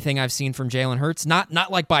than anything I've seen from Jalen Hurts.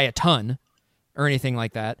 Not like by a ton or anything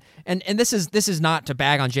like that. And this is not to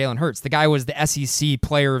bag on Jalen Hurts. The guy was the SEC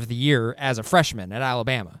Player of the Year as a freshman at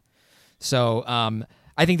Alabama. So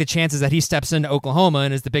I think the chances that he steps into Oklahoma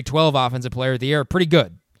and is the Big 12 Offensive Player of the Year are pretty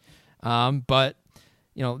good. But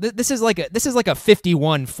this is like a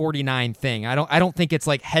 51-49 thing. I don't think it's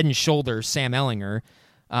like head and shoulders Sam Ehlinger.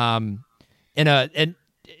 In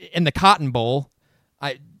the Cotton Bowl,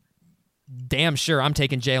 damn sure I'm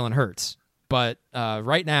taking Jalen Hurts. But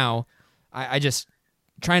right now, I just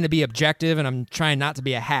trying to be objective, and I'm trying not to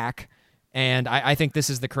be a hack, and I think this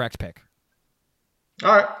is the correct pick.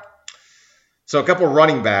 All right. So a couple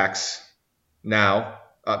running backs now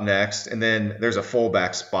up next, and then there's a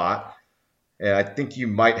fullback spot. And I think you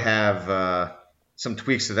might have some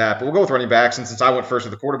tweaks to that, but we'll go with running backs. And since I went first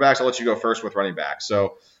with the quarterbacks, I'll let you go first with running backs.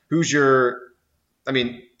 So for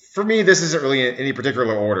me, this isn't really in any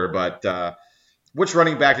particular order, but which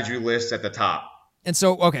running back did you list at the top? And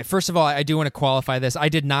so, okay, first of all, I do want to qualify this. I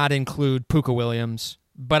did not include Puka Williams,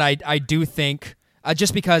 but I do think,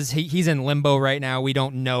 just because he's in limbo right now, we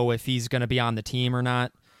don't know if he's going to be on the team or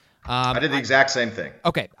not. I did the exact same thing.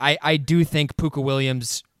 Okay, I do think Puka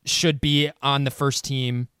Williams should be on the first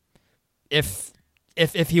team if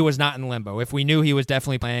he was not in limbo. If we knew he was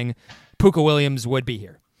definitely playing, Puka Williams would be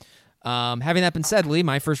here. Having that been said, Lee,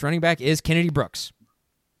 my first running back is Kennedy Brooks.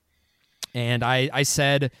 And I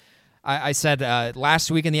said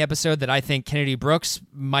last week in the episode that I think Kennedy Brooks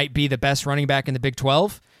might be the best running back in the Big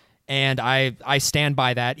 12, and I stand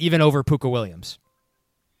by that, even over Puka Williams.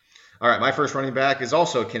 All right, my first running back is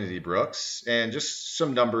also Kennedy Brooks, and just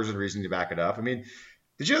some numbers and reasoning to back it up. I mean,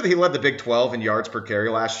 did you know that he led the Big 12 in yards per carry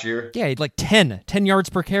last year? Yeah, he had like 10 yards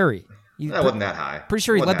per carry. That wasn't that high. Pretty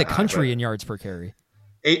sure he led the country in yards per carry.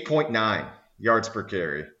 8.9 yards per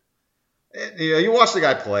carry. You watch the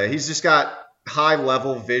guy play. He's just got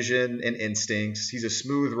high-level vision and instincts. He's a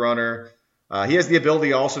smooth runner. He has the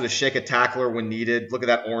ability also to shake a tackler when needed. Look at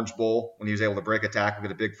that Orange Bowl when he was able to break a tackle,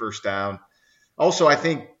 get a big first down. Also, I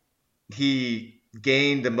think he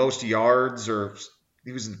gained the most yards, or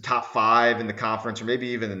he was in the top 5 in the conference, or maybe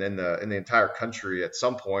even in the entire country at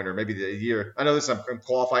some point, or maybe the year. I know this. I'm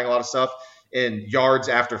qualifying a lot of stuff in yards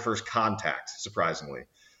after first contact, surprisingly.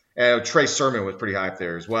 And Trey Sermon was pretty high up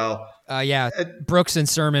there as well. Brooks and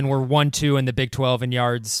Sermon were 1-2 in the Big 12 in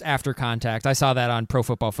yards after contact. I saw that on Pro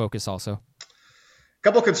Football Focus also. A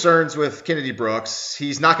couple concerns with Kennedy Brooks.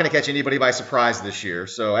 He's not going to catch anybody by surprise this year,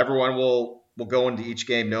 so everyone will go into each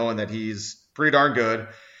game knowing that he's pretty darn good.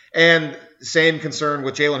 And same concern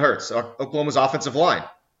with Jalen Hurts, Oklahoma's offensive line.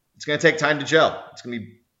 It's going to take time to gel. It's going to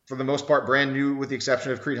be, for the most part, brand new with the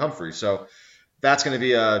exception of Creed Humphrey. So that's going to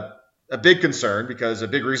be a big concern, because a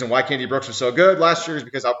big reason why Kennedy Brooks was so good last year is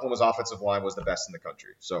because Oklahoma's offensive line was the best in the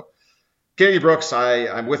country. So Kennedy Brooks,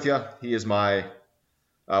 I'm with you. He is my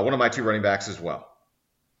one of my 2 running backs as well.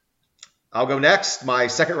 I'll go next. My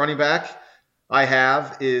second running back I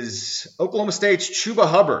have is Oklahoma State's Chuba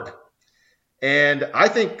Hubbard. And I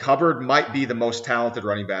think Hubbard might be the most talented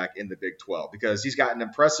running back in the Big 12 because he's got an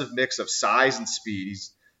impressive mix of size and speed.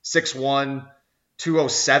 He's 6'1",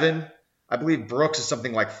 207. I believe Brooks is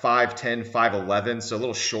something like 5'10", 5'11", so a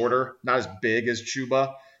little shorter, not as big as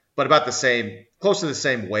Chuba, but about the same, close to the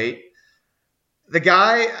same weight. The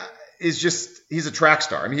guy he's a track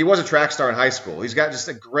star. I mean, he was a track star in high school. He's got just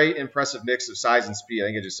a great, impressive mix of size and speed. I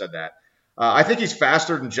think I just said that. I think he's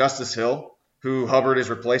faster than Justice Hill, who Hubbard is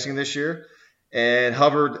replacing this year. And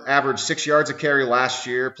Hubbard averaged 6 yards a carry last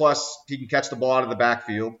year. Plus, he can catch the ball out of the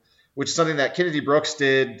backfield, which is something that Kennedy Brooks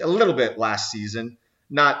did a little bit last season.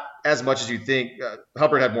 Not as much as you'd think.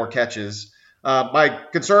 Hubbard had more catches. My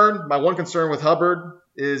one concern with Hubbard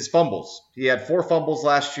is fumbles. He had 4 fumbles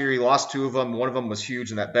last year. He lost 2 of them. One of them was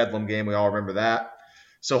huge in that Bedlam game. We all remember that.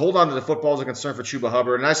 So hold on to the football as a concern for Chuba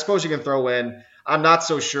Hubbard. And I suppose you can throw in, I'm not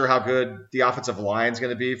so sure how good the offensive line is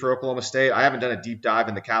going to be for Oklahoma State. I haven't done a deep dive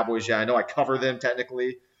in the Cowboys yet. I know I cover them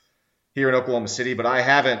technically here in Oklahoma City, but I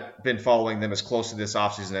haven't been following them as close to this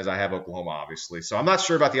offseason as I have Oklahoma, obviously. So I'm not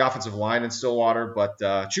sure about the offensive line in Stillwater, but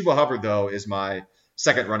Chuba Hubbard, though, is my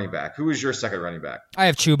second running back. Who is your second running back? I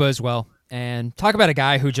have Chuba as well. And talk about a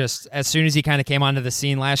guy who just, as soon as he kind of came onto the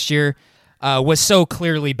scene last year, was so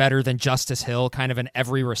clearly better than Justice Hill, kind of in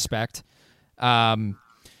every respect.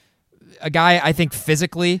 A guy I think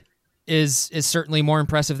physically is certainly more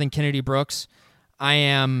impressive than Kennedy Brooks. I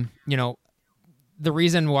am, the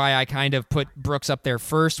reason why I kind of put Brooks up there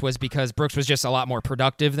first was because Brooks was just a lot more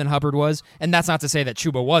productive than Hubbard was. And that's not to say that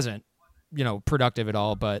Chuba wasn't, productive at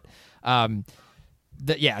all, but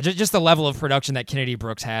just the level of production that Kennedy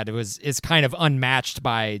Brooks had is kind of unmatched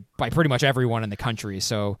by pretty much everyone in the country.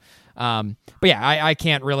 So, I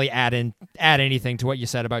can't really add anything to what you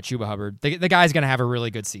said about Chuba Hubbard. The guy's going to have a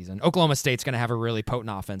really good season. Oklahoma State's going to have a really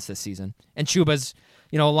potent offense this season, and Chuba's,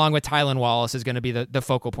 along with Tylan Wallace, is going to be the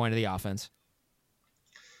focal point of the offense.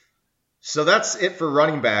 So that's it for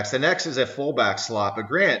running backs. The next is a fullback slot. But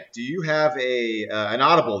Grant, do you have an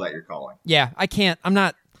audible that you're calling? Yeah, I can't. I'm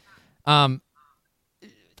not.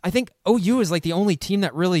 I think OU is like the only team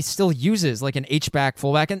that really still uses like an H-back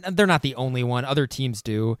fullback, and they're not the only one. Other teams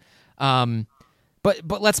do.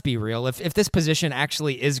 But let's be real. If this position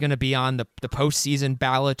actually is going to be on the postseason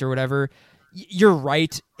ballot or whatever, you're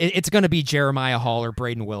right. It's going to be Jeremiah Hall or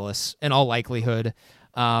Braden Willis in all likelihood.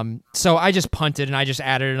 So I just punted and I just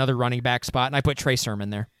added another running back spot and I put Trey Sermon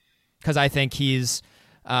there because I think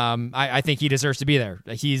I think he deserves to be there.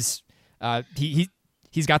 He's got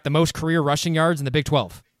the most career rushing yards in the Big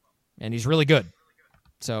 12, and he's really good.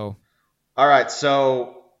 So, all right.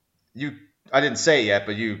 So I didn't say it yet,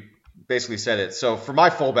 but you basically said it. So for my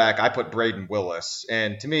fullback, I put Braden Willis,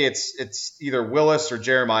 and to me, it's either Willis or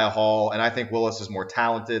Jeremiah Hall, and I think Willis is more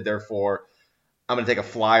talented. Therefore, I'm going to take a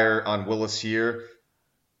flyer on Willis here.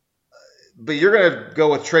 But you're going to go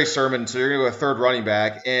with Trey Sermon, so you're going to go with third running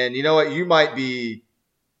back. And you know what? You might be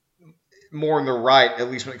more in the right, at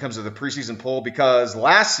least when it comes to the preseason poll, because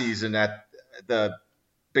last season at the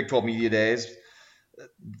Big 12 Media Days,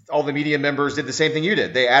 all the media members did the same thing you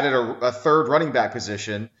did. They added a third running back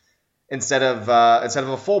position instead of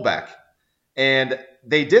a fullback. And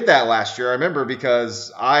they did that last year, I remember,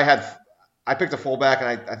 because I picked a fullback,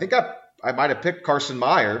 and I think I might have picked Carson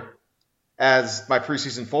Meyer as my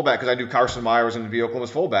preseason fullback because I knew Carson Meyer was going to be Oklahoma's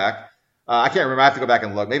fullback. I can't remember. I have to go back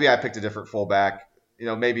and look. Maybe I picked a different fullback.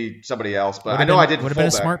 Maybe somebody else. But I know I did. Would have been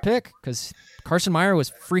a smart pick because Carson Meyer was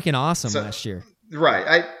freaking awesome last year.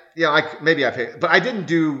 Right. Maybe I picked, but I didn't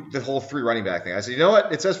do the whole 3 running back thing. I said, you know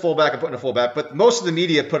what? It says fullback. I'm putting a fullback. But most of the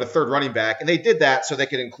media put a third running back, and they did that so they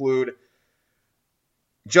could include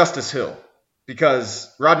Justice Hill.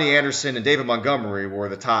 Because Rodney Anderson and David Montgomery were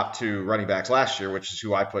the top 2 running backs last year, which is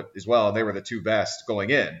who I put as well. And they were the 2 best going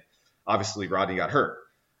in. Obviously, Rodney got hurt.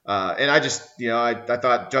 And I just, I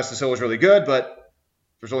thought Justice Hill was really good, but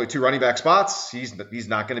there's only 2 running back spots. He's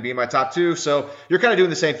not going to be in my top 2. So you're kind of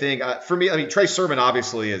doing the same thing. For me, Trey Sermon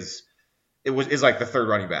obviously is like the third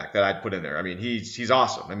running back that I'd put in there. I mean, he's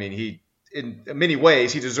awesome. I mean, in many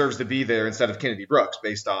ways, he deserves to be there instead of Kennedy Brooks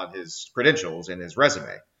based on his credentials and his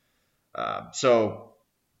resume. I'm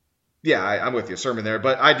with you, Sermon there.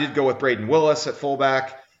 But I did go with Braden Willis at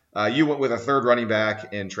fullback. You went with a third running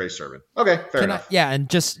back in Trey Sermon. Okay, fair enough. And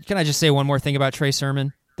can I just say one more thing about Trey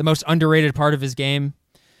Sermon? The most underrated part of his game,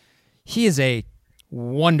 he is a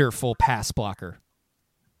wonderful pass blocker.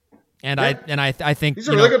 And I think he's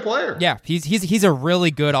a really good player. Yeah, he's a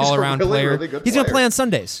really good all-around player. Really good he's player. Going to play on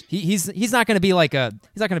Sundays. He's not going to be like a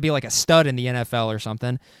stud in the NFL or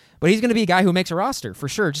something. But he's going to be a guy who makes a roster for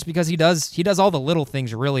sure, just because he does all the little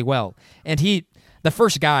things really well. And the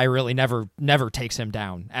first guy really never takes him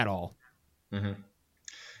down at all. Mm-hmm.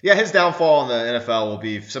 Yeah, his downfall in the NFL will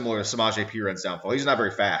be similar to Samaje Perine downfall. He's not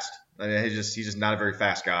very fast. I mean, he's just not a very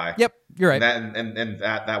fast guy. Yep, you're right. And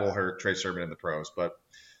that will hurt Trey Sermon in the pros. But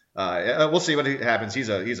We'll see what happens. He's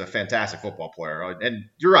a fantastic football player, and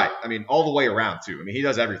you're right. I mean, all the way around too. I mean, he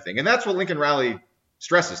does everything, and that's what Lincoln Riley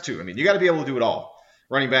stresses too. I mean, you got to be able to do it all: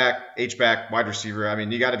 running back, H-back, wide receiver. I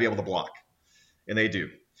mean, you got to be able to block, and they do.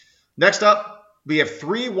 Next up, we have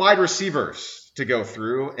 3 wide receivers to go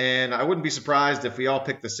through, and I wouldn't be surprised if we all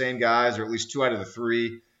pick the same guys, or at least 2 out of the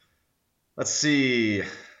 3. Let's see.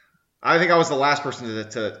 I think I was the last person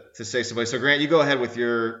to say somebody. So, Grant, you go ahead with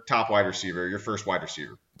your top wide receiver, your first wide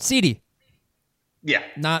receiver. CeeDee. Yeah.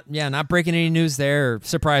 Not breaking any news there or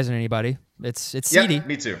surprising anybody. It's CeeDee. Yeah,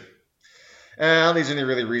 me too. I don't think there's any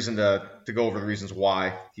really reason to go over the reasons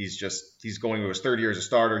why. He's going to his 3rd year as a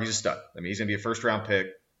starter. He's a stud. I mean, he's going to be a first-round pick.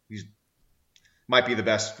 Might be the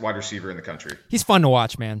best wide receiver in the country. He's fun to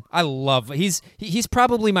watch, man. I love. He's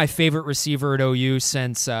probably my favorite receiver at OU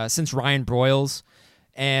since Ryan Broyles.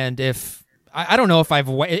 And if I don't know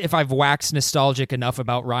if I've waxed nostalgic enough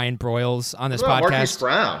about Ryan Broyles on this podcast. Marquise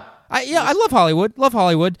Brown. I love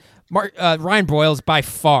Hollywood. Ryan Broyles, by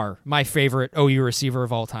far my favorite OU receiver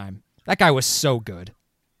of all time. That guy was so good.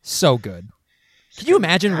 So good. Can you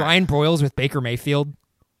imagine Ryan Broyles with Baker Mayfield?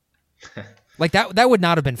 Like that would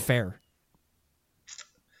not have been fair.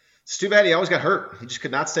 It's too bad he always got hurt. He just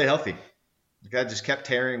could not stay healthy. The guy just kept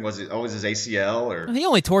tearing. Was it always his ACL or? He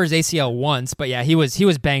only tore his ACL once, but yeah, he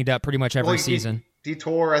was banged up pretty much every season. He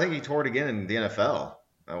tore. I think he tore it again in the NFL.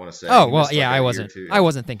 I want to say. Oh well, yeah, I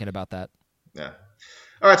wasn't thinking about that. Yeah.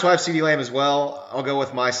 All right, so I have CeeDee Lamb as well. I'll go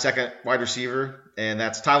with my second wide receiver, and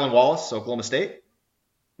that's Tylan Wallace, Oklahoma State.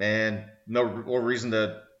 And no more reason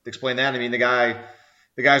to explain that. I mean, the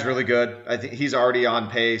guy's really good. I think he's already on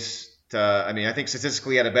pace. I think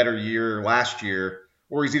statistically had a better year last year,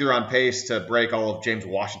 or he's either on pace to break all of James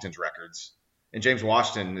Washington's records. And James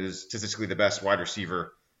Washington is statistically the best wide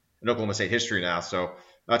receiver in Oklahoma State history now. So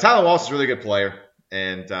Tylan Wallace is a really good player,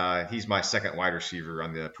 and he's my second wide receiver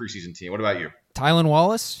on the preseason team. What about you? Tylan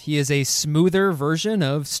Wallace, he is a smoother version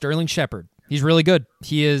of Sterling Shepard. He's really good.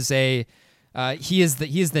 He is the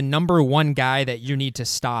number 1 guy that you need to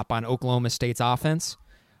stop on Oklahoma State's offense.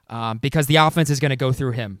 Because the offense is going to go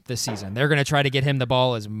through him this season. They're going to try to get him the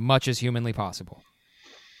ball as much as humanly possible.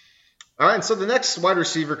 All right, and so the next wide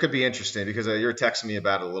receiver could be interesting because you're texting me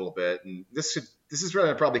about it a little bit, and this is going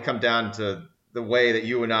to probably come down to the way that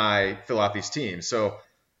you and I fill out these teams. So,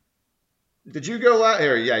 did you go out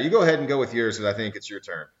here? Yeah, you go ahead and go with yours, because I think it's your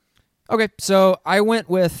turn. Okay, so I went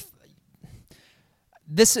with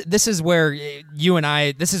this. This is where you and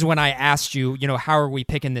I. This is when I asked you, how are we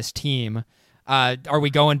picking this team? Are we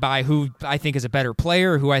going by who I think is a better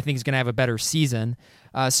player, who I think is going to have a better season?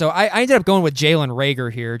 So I ended up going with Jalen Reagor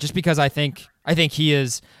here, just because I think he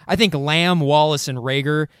is. I think Lamb, Wallace, and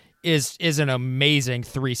Reagor is an amazing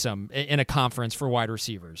threesome in a conference for wide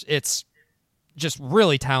receivers. It's just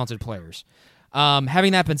really talented players.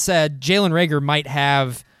 Having that been said, Jalen Reagor might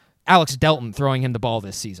have Alex Delton throwing him the ball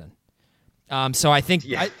this season. So I think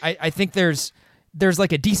I think there's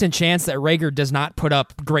like a decent chance that Reagor does not put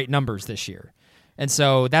up great numbers this year. And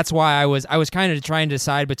so that's why I was kind of trying to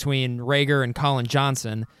decide between Reagor and Colin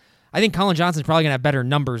Johnson. I think Colin Johnson's probably going to have better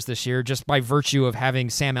numbers this year just by virtue of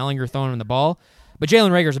having Sam Ehlinger throwing him the ball. But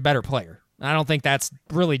Jalen Reagor's a better player. And I don't think that's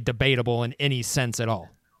really debatable in any sense at all.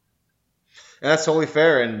 And that's totally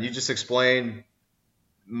fair. And you just explained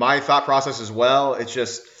my thought process as well. It's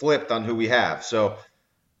just flipped on who we have. So,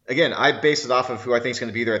 again, I base it off of who I think is going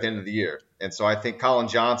to be there at the end of the year. And so I think Colin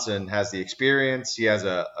Johnson has the experience. He has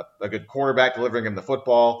a good quarterback delivering him the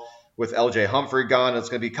football. With LJ Humphrey gone, it's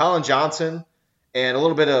going to be Colin Johnson and a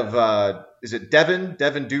little bit of, is it Devin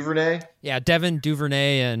Duvernay? Yeah, Devin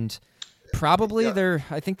Duvernay, and probably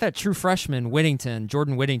I think that true freshman,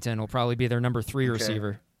 Jordan Whittington will probably be their number 3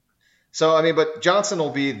 receiver. So, I mean, but Johnson will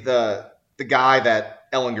be the guy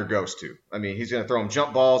that Ehlinger goes to. I mean, he's going to throw him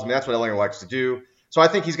jump balls. I mean, that's what Ehlinger likes to do. So I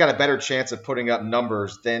think he's got a better chance of putting up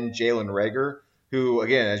numbers than Jalen Reagor, who,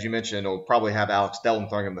 again, as you mentioned, will probably have Alex Delton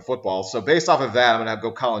throwing him the football. So based off of that, I'm going to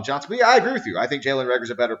go Colin Johnson. But yeah, I agree with you. I think Jalen Reagor's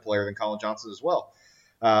a better player than Colin Johnson as well.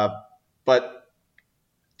 But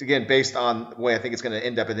again, based on the way I think it's going to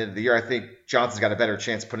end up at the end of the year, I think Johnson's got a better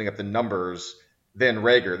chance of putting up the numbers than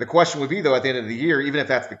Reagor. The question would be, though, at the end of the year, even if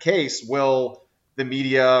that's the case, will the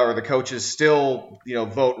media or the coaches still,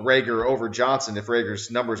 vote Reagor over Johnson if Reagor's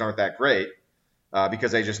numbers aren't that great?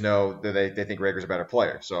 Because they just know that they think Reagor's a better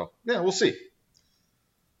player. So, yeah, we'll see.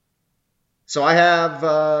 So I have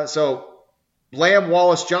Lamb,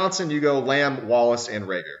 Wallace, Johnson. You go Lamb, Wallace, and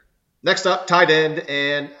Reagor. Next up, tight end,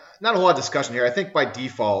 and not a whole lot of discussion here. I think by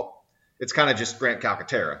default, it's kind of just Grant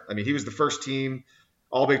Calcaterra. I mean, he was the first team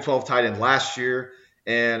All Big 12 tight end last year,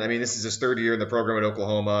 and I mean, this is his 3rd year in the program at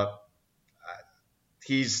Oklahoma.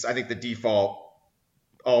 He's, I think, the default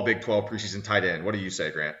all Big 12 preseason tight end. What do you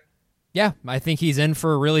say, Grant? Yeah, I think he's in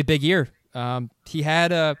for a really big year. He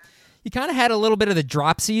kind of had a little bit of the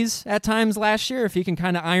dropsies at times last year. If he can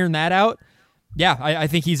kind of iron that out, yeah, I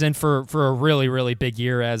think he's in for a really, really big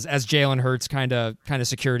year as Jalen Hurts kind of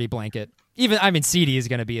security blanket. CD is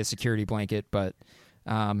going to be a security blanket, but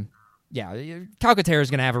yeah, Calcaterra is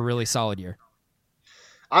going to have a really solid year.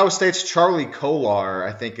 Iowa State's Charlie Kolar,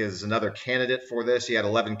 I think, is another candidate for this. He had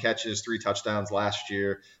 11 catches, 3 touchdowns last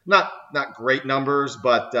year. Not great numbers,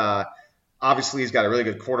 but obviously he's got a really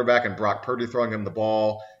good quarterback in Brock Purdy throwing him the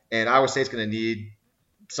ball. And Iowa State's going to need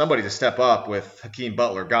somebody to step up with Hakeem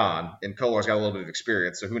Butler gone. And Kolar's got a little bit of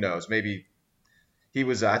experience, so who knows? Maybe he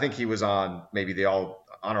was. I think he was on maybe the all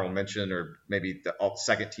honorable mention or maybe the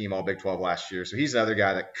second team all Big 12 last year. So he's another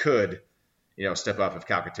guy that could, step up if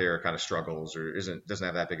Calcaterra kind of struggles or doesn't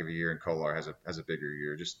have that big of a year, and Kolar has a bigger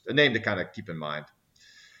year. Just a name to kind of keep in mind.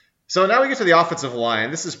 So now we get to the offensive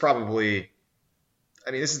line. This is probably,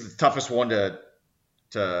 this is the toughest one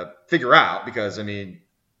to figure out because you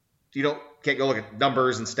can't go look at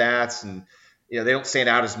numbers and stats, and they don't stand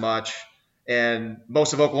out as much. And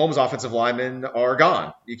most of Oklahoma's offensive linemen are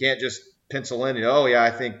gone. You can't just pencil in,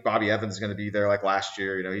 I think Bobby Evans is going to be there like last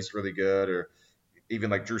year. He's really good, or even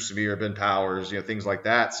like Drew Samir, Ben Powers, things like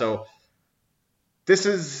that. So this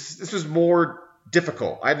was more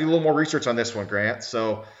difficult. I had to do a little more research on this one, Grant.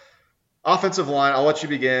 So offensive line, I'll let you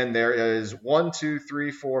begin. There is 1, 2,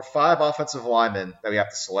 3, 4, 5 offensive linemen that we have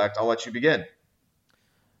to select. I'll let you begin.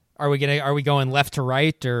 Are we going left to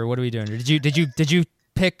right, or what are we doing? Or did you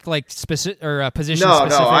pick like specific or position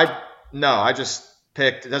specific? I just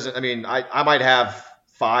picked. It doesn't. I might have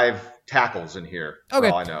 5 tackles in here. Okay.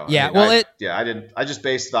 For all I know. Yeah. I didn't. I just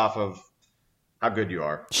based it off of how good you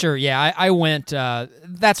are. Sure. Yeah. I went.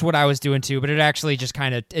 That's what I was doing too, but it actually just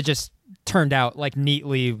turned out like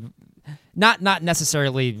neatly. Not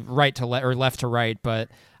necessarily right to left or left to right, but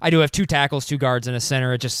I do have 2 tackles, 2 guards, and a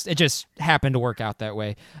center. It just happened to work out that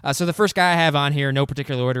way. So the first guy I have on here, no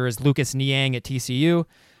particular order, is Lucas Niang at TCU.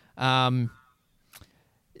 A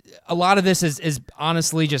lot of this is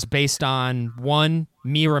honestly just based on, 1,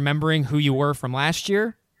 me remembering who you were from last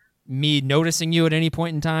year, me noticing you at any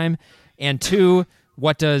point in time, and 2,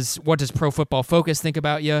 what does Pro Football Focus think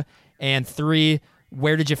about you, and 3,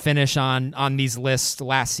 where did you finish on these lists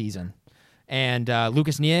last season? And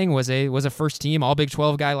Lucas Niang was a first team All Big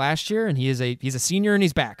 12 guy last year, and he's a senior and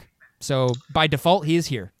he's back. So by default, he is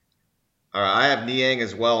here. All right, I have Niang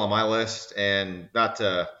as well on my list, and not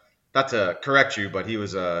to correct you, but he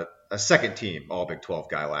was a second team All Big 12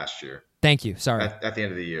 guy last year. Thank you. Sorry. At the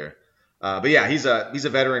end of the year. But yeah, he's a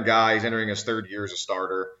veteran guy. He's entering his 3rd year as a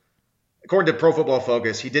starter. According to Pro Football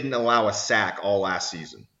Focus, he didn't allow a sack all last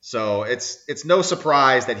season. So it's no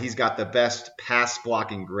surprise that he's got the best pass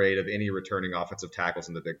blocking grade of any returning offensive tackles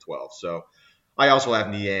in the Big 12. So I also have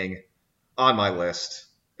Niang on my list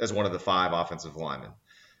as one of the 5 offensive linemen.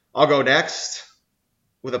 I'll go next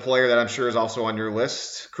with a player that I'm sure is also on your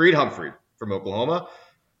list, Creed Humphrey from Oklahoma.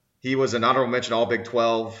 He was an honorable mention All Big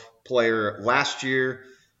 12 player last year.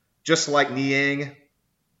 Just like Niang,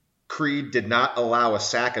 Creed did not allow a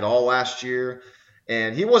sack at all last year.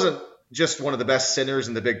 And he wasn't just one of the best centers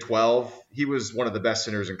in the Big 12. He was one of the best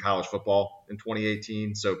centers in college football in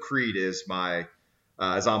 2018. So Creed is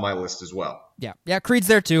on my list as well. Yeah, Creed's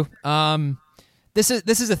there too. This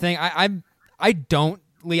is the thing. I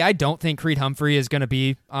don't think Creed Humphrey is going to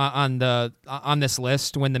be on this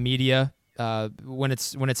list when the media when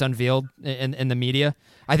it's unveiled in the media.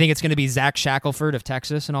 I think it's going to be Zach Shackelford of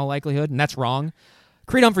Texas in all likelihood, and that's wrong.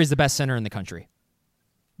 Creed Humphrey's the best center in the country,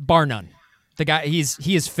 bar none. The guy, he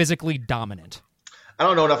is physically dominant. I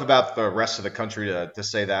don't know enough about the rest of the country to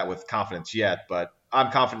say that with confidence yet, but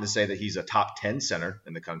I'm confident to say that he's a top 10 center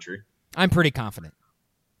in the country. I'm pretty confident.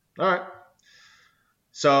 All right.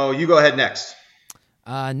 So you go ahead next.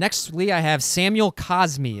 Next, Lee, I have Samuel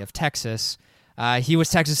Cosme of Texas. He was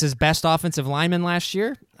Texas's best offensive lineman last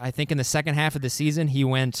year. I think in the second half of the season, he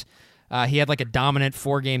had like a dominant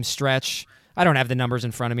 4-game stretch. I don't have the numbers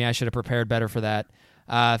in front of me. I should have prepared better for that.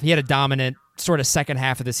 He had a dominant sort of second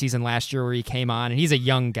half of the season last year where he came on, and he's a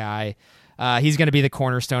young guy. He's going to be the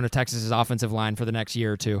cornerstone of Texas's offensive line for the next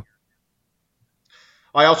year or two.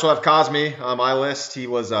 I also have Cosme on my list. He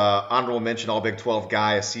was honorable mention All Big 12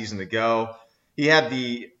 guy a season ago. He had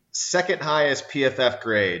the second highest PFF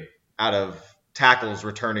grade out of tackles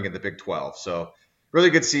returning in the Big 12. So really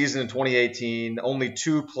good season in 2018. Only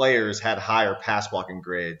 2 players had higher pass blocking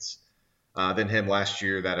grades than him last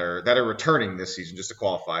year that are returning this season, just to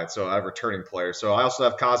qualify it. So I have returning players. So I also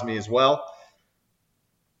have Cosme as well.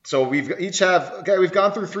 So we've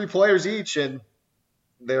gone through 3 players each, and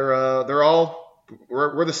they're all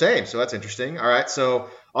we're the same, so that's interesting. All right, so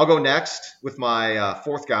I'll go next with my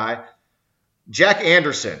fourth guy, Jack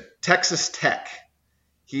Anderson, Texas Tech.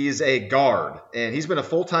 He's a guard, and he's been a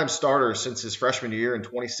full-time starter since his freshman year in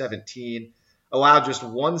 2017. Allowed just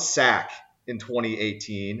 1 sack in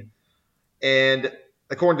 2018. And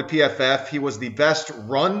according to PFF, he was the best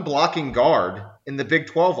run-blocking guard in the Big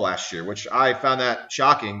 12 last year, which I found that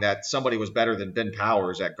shocking that somebody was better than Ben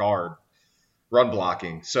Powers at guard run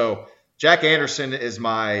blocking. So Jack Anderson is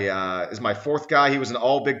my fourth guy. He was an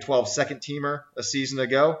all Big 12 second teamer a season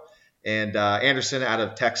ago. And Anderson out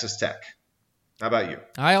of Texas Tech. How about you?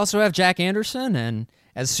 I also have Jack Anderson, and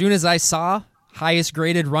as soon as I saw highest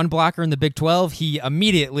graded run blocker in the Big 12, he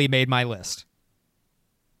immediately made my list.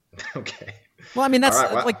 Okay. Well, I mean, that's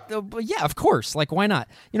right, yeah, of course. Like, why not?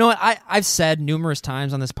 You know what? I've said numerous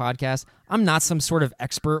times on this podcast, I'm not some sort of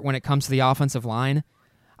expert when it comes to the offensive line.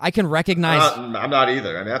 I can recognize. I'm not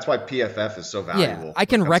either. I mean, that's why PFF is so valuable. Yeah, I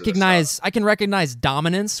can recognize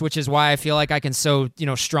dominance, which is why I feel like I can so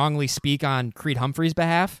strongly speak on Creed Humphrey's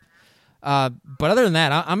behalf. But other than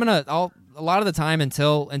that, I'll a lot of the time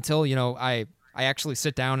until I actually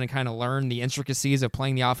sit down and kind of learn the intricacies of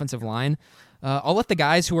playing the offensive line. I'll let the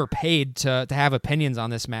guys who are paid to have opinions on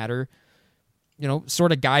this matter,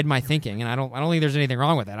 sort of guide my thinking, and I don't think there's anything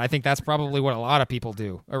wrong with that. I think that's probably what a lot of people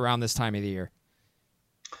do around this time of the year.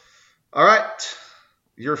 All right,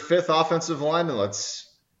 your fifth offensive lineman.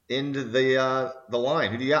 Let's end the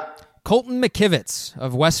line. Who do you got? Colton McKivitz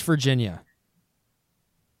of West Virginia.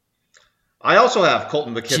 I also have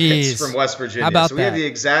Colton McKivitz from West Virginia. How about so we have that? the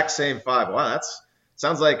exact same 5. Wow,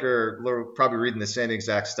 sounds like we're probably reading the same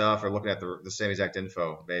exact stuff or looking at the same exact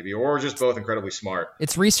info, maybe, or just both incredibly smart.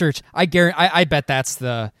 It's research. I bet that's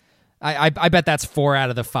the. I bet that's 4 out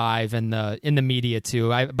of the 5 in the media too.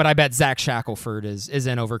 But I bet Zach Shackelford is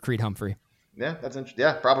in over Creed Humphrey. Yeah, that's interesting.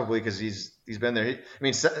 Yeah, probably because he's been there.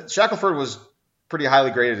 Shackelford was pretty highly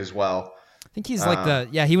graded as well. I think he's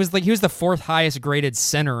he was the 4th highest graded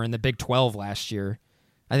center in the Big 12 last year.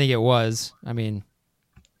 I think it was. I mean,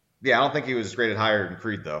 yeah, I don't think he was graded higher than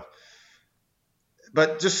Creed though.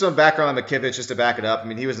 But just some background on McKivitz, just to back it up. I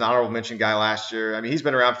mean, he was an honorable mention guy last year. I mean, he's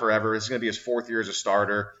been around forever. This is going to be his 4th year as a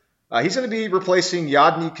starter. He's going to be replacing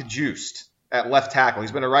Yodny Kajust at left tackle.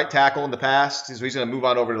 He's been a right tackle in the past, so he's going to move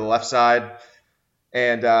on over to the left side.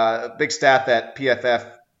 And a big stat that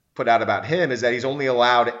PFF put out about him is that he's only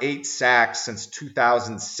allowed 8 sacks since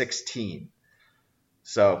 2016.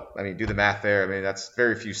 So, I mean, do the math there. I mean, that's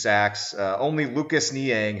very few sacks. Only Lucas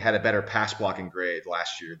Niang had a better pass blocking grade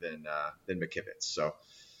last year than McKivitz. So,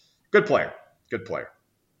 good player. Good player.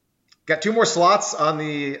 Got 2 more slots on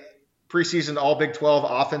the preseason All Big 12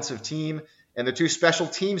 offensive team and the 2 special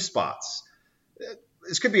team spots.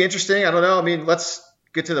 This could be interesting. I don't know. I mean, let's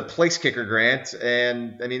get to the place kicker, Grant.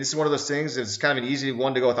 And, I mean, this is one of those things. It's kind of an easy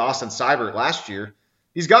one to go with Austin Seibert last year.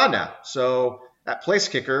 He's gone now. So, at place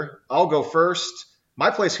kicker, I'll go first. My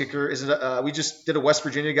place kicker is we just did a West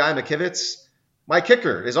Virginia guy, McKivitz. My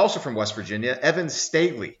kicker is also from West Virginia, Evan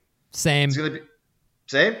Staley. Same. It's going to be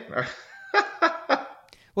same?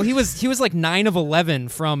 Well, he was like 9 of 11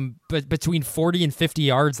 from between 40 and 50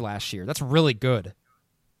 yards last year. That's really good.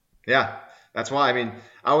 Yeah, that's why. I mean,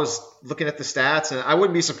 I was looking at the stats, and I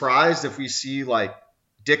wouldn't be surprised if we see like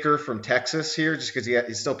Dicker from Texas here, just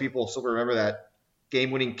because people still remember that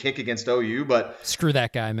game-winning kick against OU. But screw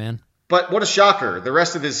that guy, man. But what a shocker! The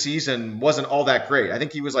rest of his season wasn't all that great. I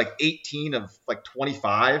think he was like 18 of like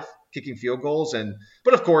 25 kicking field goals,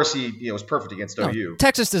 but of course he was perfect against OU.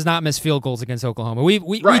 Texas does not miss field goals against Oklahoma.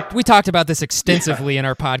 We talked about this extensively in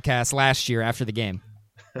our podcast last year after the game.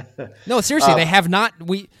 No, seriously, they have not.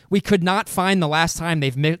 We could not find the last time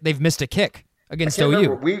they've missed a kick against OU.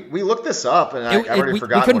 Remember. We looked this up, and I already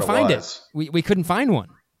forgot. We couldn't what find it was. We couldn't find one.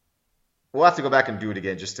 We'll have to go back and do it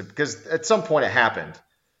again, because at some point it happened.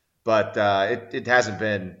 But it hasn't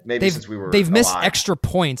been since we were They've alive. missed extra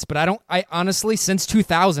points, but I honestly, since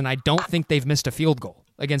 2000, I don't think they've missed a field goal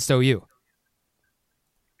against OU.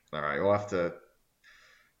 All right,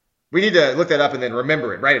 we need to look that up and then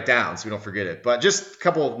remember it, write it down so we don't forget it. But just a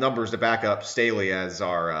couple of numbers to back up Staley as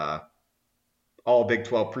our all Big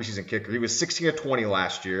 12 preseason kicker. He was 16 of 20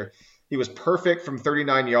 last year. He was perfect from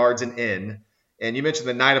 39 yards and in. And you mentioned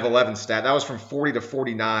the 9 of 11 stat. That was from 40 to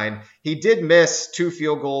 49. He did miss 2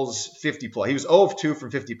 field goals, 50 plus. He was 0 of 2 from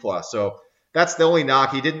 50 plus. So that's the only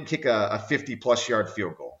knock. He didn't kick a 50 plus yard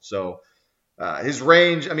field goal. So his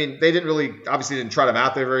range, I mean, they obviously didn't trot him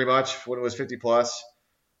out there very much when it was 50 plus.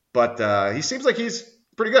 But he seems like he's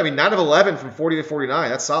pretty good. I mean, 9 of 11 from 40 to 49.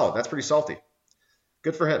 That's solid. That's pretty salty.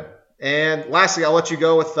 Good for him. And lastly, I'll let you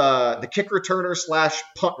go with the kick returner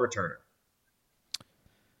 / punt returner.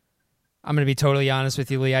 I'm going to be totally honest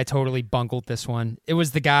with you, Lee. I totally bungled this one. It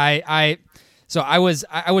was the guy I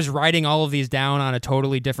was writing all of these down on a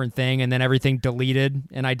totally different thing, and then everything deleted,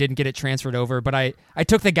 and I didn't get it transferred over. But I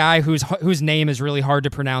took the guy whose name is really hard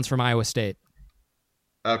to pronounce from Iowa State.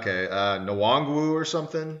 Okay, Nwangwu or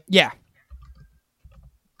something? Yeah.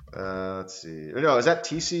 Let's see. No, is that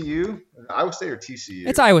TCU? Iowa State or TCU?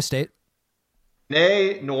 It's Iowa State.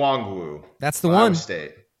 Nwangwu. That's the Iowa one.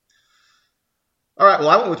 State. All right, well,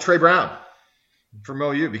 I went with Trey Brown from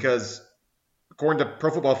OU because according to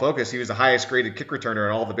Pro Football Focus, he was the highest graded kick returner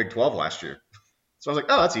in all of the Big 12 last year. So I was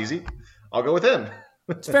like, oh, that's easy. I'll go with him.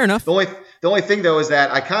 It's fair enough. The only thing, though, is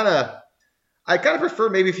that I kind of prefer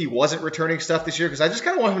maybe if he wasn't returning stuff this year because I just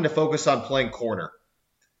kind of want him to focus on playing corner.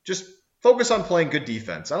 Just focus on playing good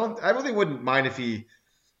defense. I really wouldn't mind if he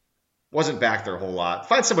wasn't back there a whole lot.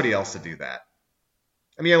 Find somebody else to do that.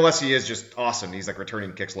 I mean, unless he is just awesome. He's like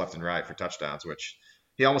returning kicks left and right for touchdowns, which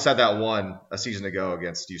he almost had that one a season ago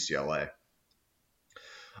against UCLA.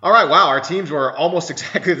 All right, wow, our teams were almost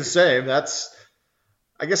exactly the same.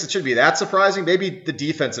 I guess it should be that surprising. Maybe the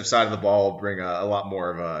defensive side of the ball will bring a lot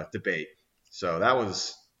more of a debate. So that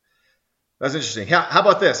was interesting. How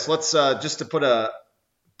about this? Let's just to put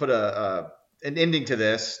an ending to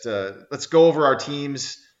this. Let's go over our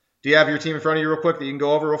teams. Do you have your team in front of you real quick that you can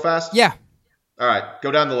go over real fast? Yeah. All right, go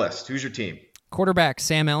down the list. Who's your team? Quarterback,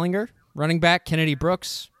 Sam Ehlinger. Running backs, Kennedy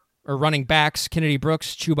Brooks,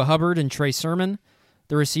 Chuba Hubbard, and Trey Sermon.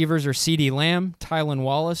 The receivers are CeeDee Lamb, Tylan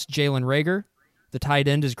Wallace, Jalen Reagor. The tight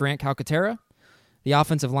end is Grant Calcaterra. The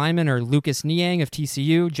offensive linemen are Lucas Niang of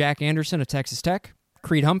TCU, Jack Anderson of Texas Tech,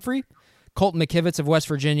 Creed Humphrey, Colton McKivitz of West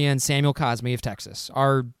Virginia, and Samuel Cosme of Texas.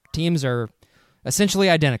 Our teams are essentially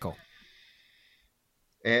identical.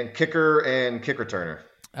 And kicker and kick returner.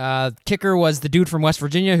 Kicker was the dude from West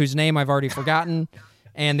Virginia whose name I've already forgotten,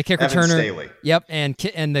 and the kick Evan returner. Staley. Yep, and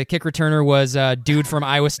the kick returner was a dude from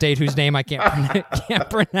Iowa State whose name I can't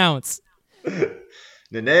pronounce.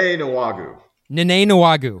 Nene Nwangwu. Nene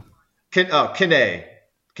Nwangwu. Kene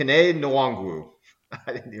Nwangwu.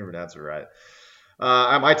 I didn't even pronounce it right.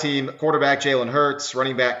 My team: quarterback Jalen Hurts,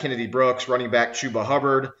 running back Kennedy Brooks, running back Chuba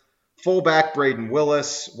Hubbard, fullback Braden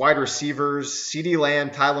Willis, wide receivers CeeDee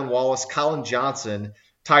Lamb, Tylan Wallace, Colin Johnson,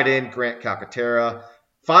 tight end Grant Calcaterra,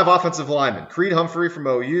 5 offensive linemen: Creed Humphrey from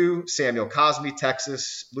OU, Samuel Cosme,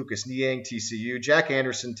 Texas, Lucas Niang, TCU, Jack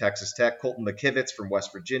Anderson, Texas Tech, Colton McKivitz from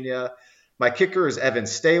West Virginia. My kicker is Evan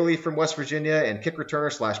Staley from West Virginia, and kick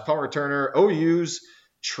returner / punt returner OU's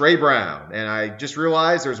Trey Brown. And I just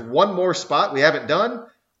realized there's one more spot we haven't done: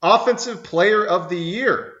 Offensive Player of the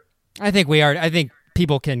Year. I think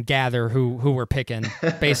people can gather who we're picking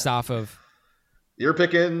based off of. You're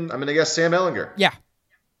picking, I'm going to guess, Sam Ehlinger. Yeah.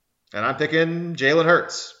 And I'm picking Jalen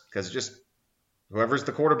Hurts because just whoever's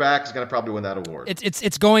the quarterback is going to probably win that award.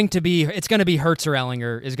 It's going to be Hurts or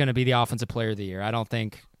Ehlinger is going to be the Offensive Player of the Year. I don't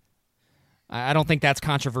think that's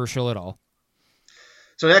controversial at all.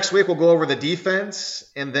 So next week we'll go over the defense,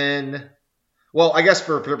 and then, well, I guess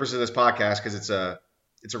for purposes of this podcast, because it's a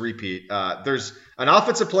repeat. There's an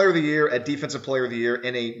Offensive Player of the Year, a Defensive Player of the Year,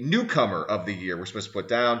 and a Newcomer of the Year we're supposed to put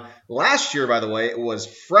down. Last year, by the way, it was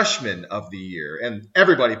Freshman of the Year, and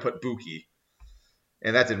everybody put Buki,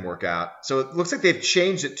 and that didn't work out. So it looks like they've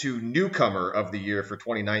changed it to Newcomer of the Year for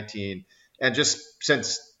 2019. And just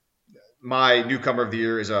since my Newcomer of the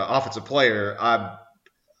Year is an offensive player,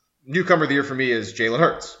 Newcomer of the Year for me is Jalen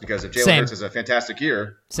Hurts, because if Jalen Hurts has a fantastic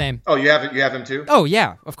year. Same. Oh, you have him too? Oh,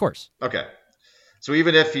 yeah, of course. Okay. So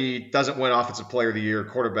even if he doesn't win Offensive Player of the Year,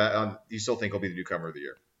 quarterback, you still think he'll be the Newcomer of the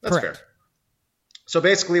Year. That's correct. Fair. So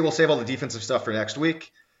basically, we'll save all the defensive stuff for next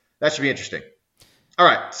week. That should be interesting. All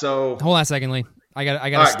right. So hold on a second, Lee. I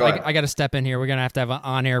got to step in here. We're gonna have to have an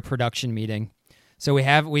on-air production meeting. So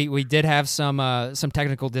we did have some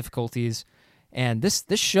technical difficulties, and this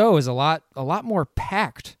show is a lot more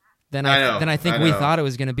packed than I think we thought it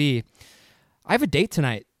was going to be. I have a date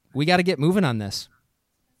tonight. We got to get moving on this.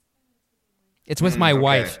 It's with my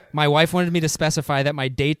wife. My wife wanted me to specify that my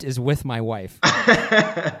date is with my wife.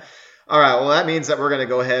 All right. Well, that means that we're going to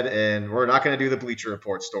go ahead and we're not going to do the Bleacher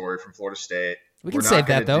Report story from Florida State. We can save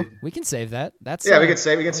that, though. We can save that. We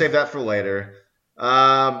can save that for later.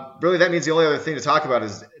 Really, that means the only other thing to talk about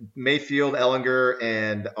is Mayfield, Ehlinger,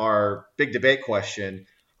 and our big debate question.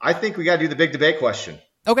 I think we got to do the big debate question.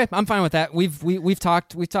 Okay, I'm fine with that. We've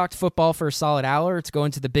talked football for a solid hour. Let's go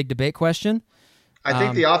into the big debate question. I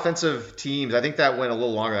think the offensive teams. I think that went a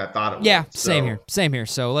little longer than I thought it would. Yeah, same here.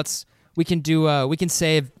 So we can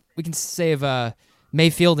save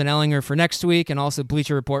Mayfield and Ehlinger for next week, and also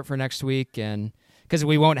Bleacher Report for next week, and because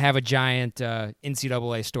we won't have a giant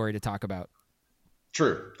NCAA story to talk about.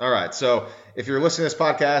 True. All right. So if you're listening to this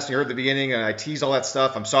podcast and you heard the beginning and I tease all that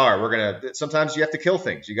stuff, I'm sorry. Sometimes you have to kill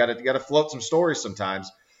things. You got to float some stories sometimes.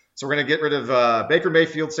 So we're going to get rid of Baker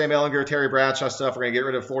Mayfield, Sam Ehlinger, Terry Bradshaw stuff. We're going to get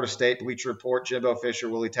rid of Florida State, Bleacher Report, Jimbo Fisher,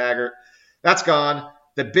 Willie Taggart. That's gone.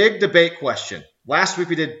 The big debate question. Last week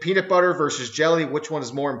we did peanut butter versus jelly. Which one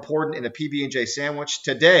is more important in a PB&J sandwich?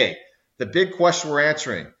 Today, the big question we're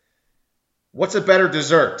answering. What's a better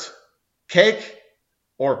dessert? Cake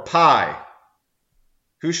or pie?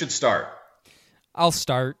 Who should start? I'll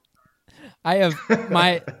start. I have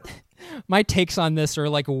my takes on this are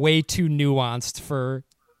like way too nuanced for.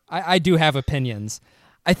 I do have opinions.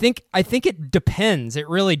 I think it depends. It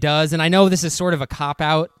really does, and I know this is sort of a cop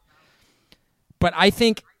out, but I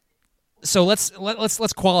think so. Let's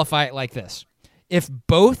qualify it like this: if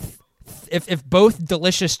both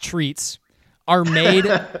delicious treats are made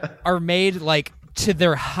like to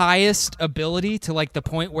their highest ability, to like the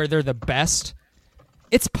point where they're the best.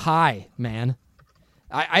 It's pie, man.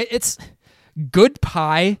 It's good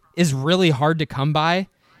pie is really hard to come by,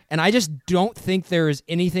 and I just don't think there is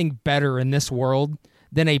anything better in this world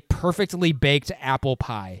than a perfectly baked apple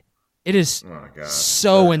pie. It is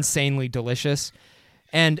so insanely delicious,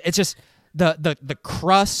 and it's just the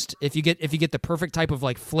crust. If you get the perfect type of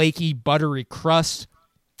like flaky, buttery crust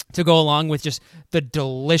to go along with just the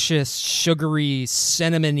delicious, sugary,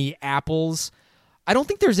 cinnamony apples. I don't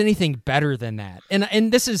think there's anything better than that.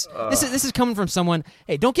 And this is coming from someone,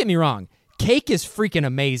 hey, don't get me wrong. Cake is freaking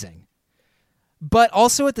amazing. But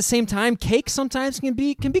also at the same time, cake sometimes can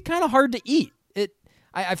be kind of hard to eat.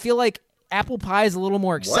 I feel like apple pie is a little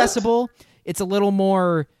more accessible. What? It's a little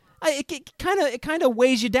more it kind of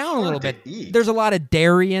weighs you down a little bit. There's a lot of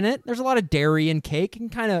dairy in it. There's a lot of dairy in cake.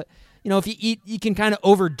 And kind of, if you eat, you can kind of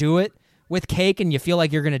overdo it with cake and you feel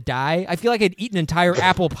like you're going to die. I feel like I'd eat an entire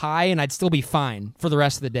apple pie and I'd still be fine for the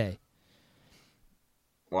rest of the day.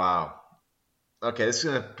 Wow. Okay, this is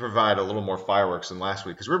going to provide a little more fireworks than last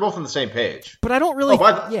week because we're both on the same page. But I don't really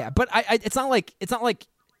but it's not like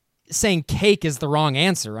saying cake is the wrong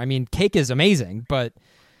answer. I mean, cake is amazing, but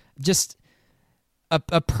just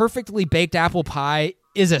a perfectly baked apple pie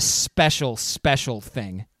is a special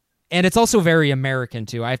thing. And it's also very American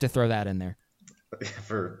too. I have to throw that in there.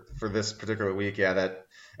 For this particular week, yeah,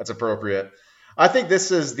 that's appropriate. I think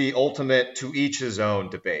this is the ultimate to each his own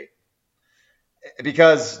debate.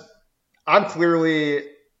 Because I'm clearly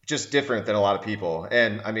just different than a lot of people.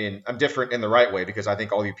 And I mean, I'm different in the right way because I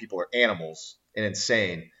think all you people are animals and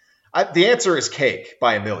insane. The answer is cake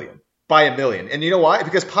by a million. By a million. And you know why?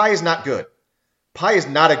 Because pie is not good. Pie is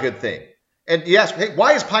not a good thing. And you ask, hey,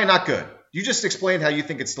 why is pie not good? You just explained how you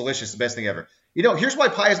think it's delicious, the best thing ever. Here's why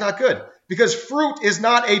pie is not good. Because fruit is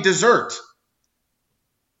not a dessert.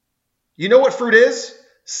 You know what fruit is?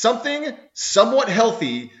 Something somewhat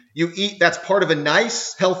healthy you eat that's part of a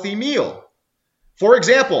nice, healthy meal. For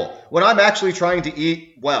example, when I'm actually trying to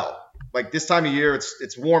eat well, like this time of year,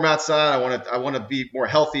 it's warm outside. I want to be more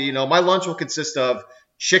healthy. My lunch will consist of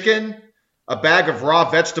chicken, a bag of raw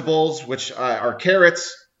vegetables, which are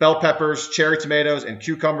carrots, bell peppers, cherry tomatoes, and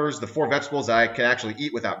cucumbers, the 4 vegetables that I can actually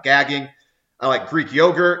eat without gagging. I like Greek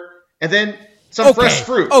yogurt, and then some fresh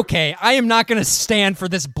fruit. Okay, I am not going to stand for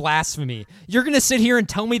this blasphemy. You're going to sit here and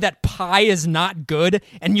tell me that pie is not good,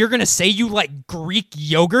 and you're going to say you like Greek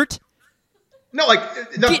yogurt? No, like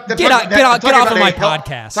get off of my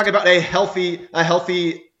podcast. Talking about a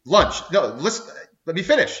healthy lunch. No, let me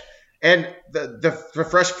finish. And the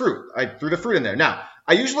fresh fruit, I threw the fruit in there. Now,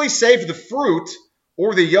 I usually save the fruit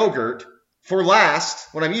or the yogurt for last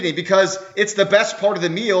when I'm eating because it's the best part of the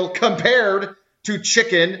meal compared to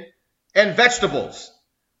chicken and vegetables.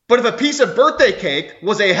 But if a piece of birthday cake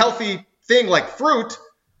was a healthy thing like fruit,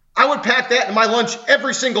 I would pack that in my lunch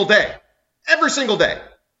every single day. Every single day.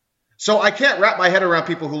 So I can't wrap my head around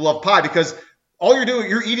people who love pie because all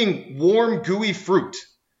you're eating warm, gooey fruit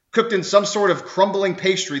cooked in some sort of crumbling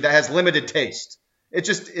pastry that has limited taste.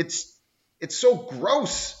 It's so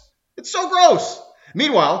gross. It's so gross.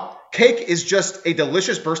 Meanwhile, cake is just a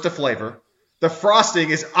delicious burst of flavor. The frosting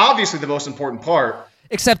is obviously the most important part.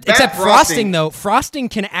 Except frosting, though. Frosting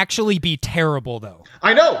can actually be terrible, though.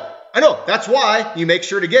 I know. That's why you make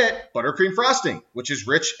sure to get buttercream frosting, which is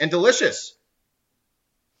rich and delicious.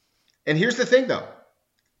 And here's the thing, though.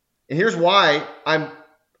 And here's why I'm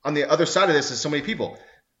on the other side of this as so many people.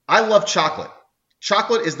 I love chocolate.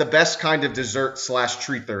 Chocolate is the best kind of dessert /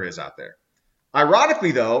 treat there is out there.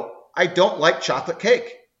 Ironically, though, I don't like chocolate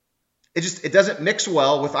cake. It doesn't mix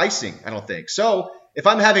well with icing, I don't think. So if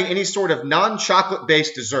I'm having any sort of non-chocolate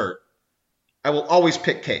based dessert, I will always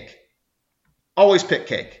pick cake. Always pick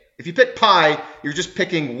cake. If you pick pie, you're just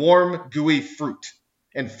picking warm, gooey fruit.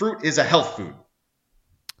 And fruit is a health food.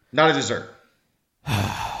 Not a dessert.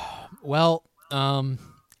 Well,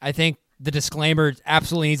 I think the disclaimer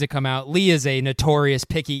absolutely needs to come out. Lee is a notorious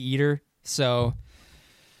picky eater, so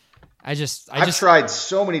I've tried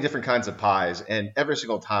so many different kinds of pies, and every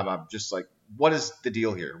single time I'm just like, what is the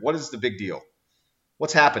deal here? What is the big deal?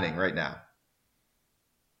 What's happening right now?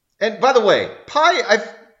 And by the way,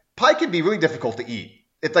 pie can be really difficult to eat.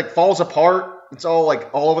 It like falls apart. It's all like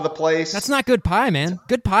all over the place. That's not good pie, man.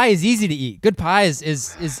 Good pie is easy to eat. Good pie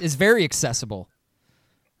is very accessible.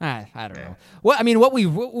 I don't know. What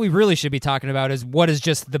we really should be talking about is what is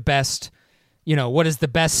just the best, what is the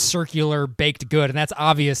best circular baked good, and that's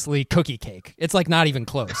obviously cookie cake. It's like not even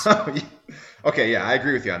close. Okay, yeah, I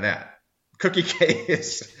agree with you on that. Cookie cake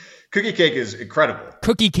is incredible.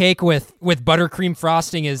 Cookie cake with buttercream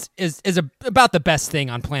frosting is about the best thing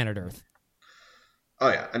on planet Earth. Oh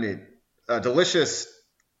yeah, I mean, a delicious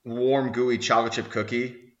warm gooey chocolate chip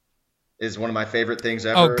cookie is one of my favorite things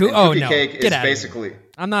ever. Cookie cake is basically.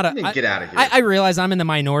 I'm not a. Get out of here. I realize I'm in the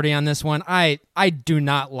minority on this one. I do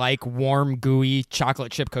not like warm gooey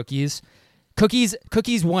chocolate chip cookies. Cookies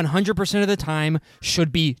 100% of the time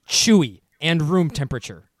should be chewy and room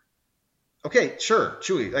temperature. Okay, sure,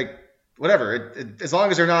 chewy, like whatever. As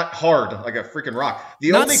long as they're not hard like a freaking rock.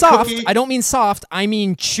 Not soft. I don't mean soft. I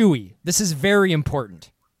mean chewy. This is very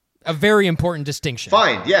important. A very important distinction.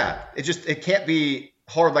 Fine, yeah. It can't be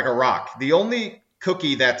hard like a rock. The only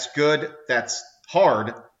cookie that's good, that's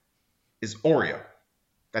hard, is Oreo.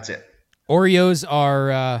 That's it. Oreos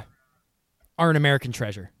are an American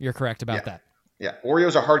treasure. You're correct about that. Yeah,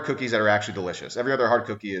 Oreos are hard cookies that are actually delicious. Every other hard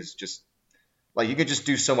cookie is just like you could just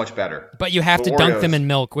do so much better. But you have to dunk them in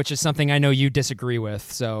milk, which is something I know you disagree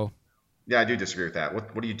with. So. Yeah, I do disagree with that.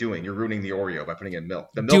 What are you doing? You're ruining the Oreo by putting it in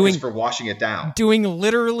milk. The milk is for washing it down. Doing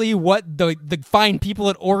literally what the fine people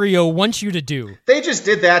at Oreo want you to do. They just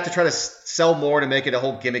did that to try to sell more to make it a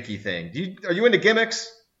whole gimmicky thing. Are you into gimmicks?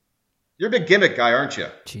 You're a big gimmick guy, aren't you?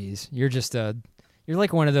 Jeez, you're just you're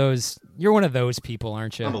like one of those people,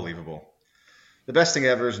 aren't you? Unbelievable. The best thing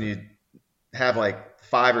ever is when you have like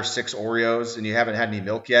 5 or 6 Oreos and you haven't had any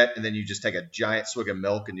milk yet, and then you just take a giant swig of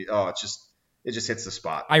milk and it just hits the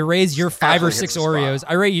spot. I raise your 5 or 6 Oreos.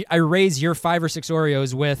 I raise your 5 or 6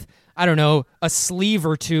 Oreos with, I don't know, a sleeve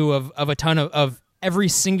or two of a ton of every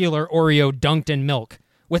singular Oreo dunked in milk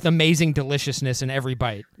with amazing deliciousness in every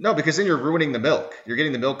bite. No, because then you're ruining the milk. You're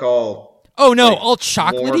getting the milk all all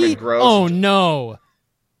chocolatey. Oh no.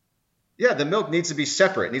 Yeah, the milk needs to be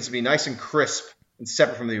separate. It needs to be nice and crisp and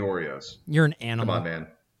separate from the Oreos. You're an animal. Come on, man.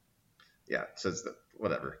 Yeah, so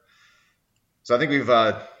whatever. So I think we've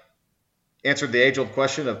answered the age-old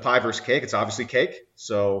question of pie versus cake. It's obviously cake.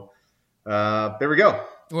 So there we go.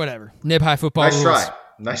 Whatever. Nib High football rules.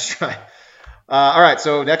 Nice try. All right,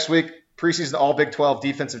 so next week, preseason all Big 12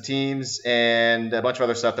 defensive teams and a bunch of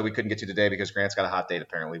other stuff that we couldn't get to today because Grant's got a hot date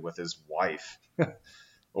apparently with his wife.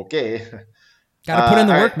 Okay. Got to put in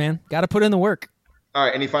the work, man. Got to put in the work. All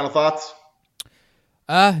right, any final thoughts?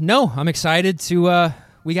 No, I'm excited to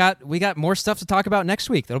we got more stuff to talk about next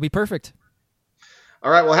week. That'll be perfect.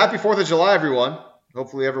 All right. Well, happy 4th of July, everyone.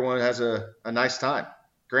 Hopefully everyone has a nice time.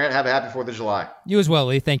 Grant, have a happy 4th of July. You as well,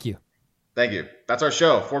 Lee. Thank you. Thank you. That's our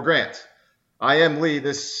show. For Grant, I am Lee.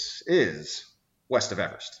 This is West of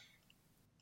Everest.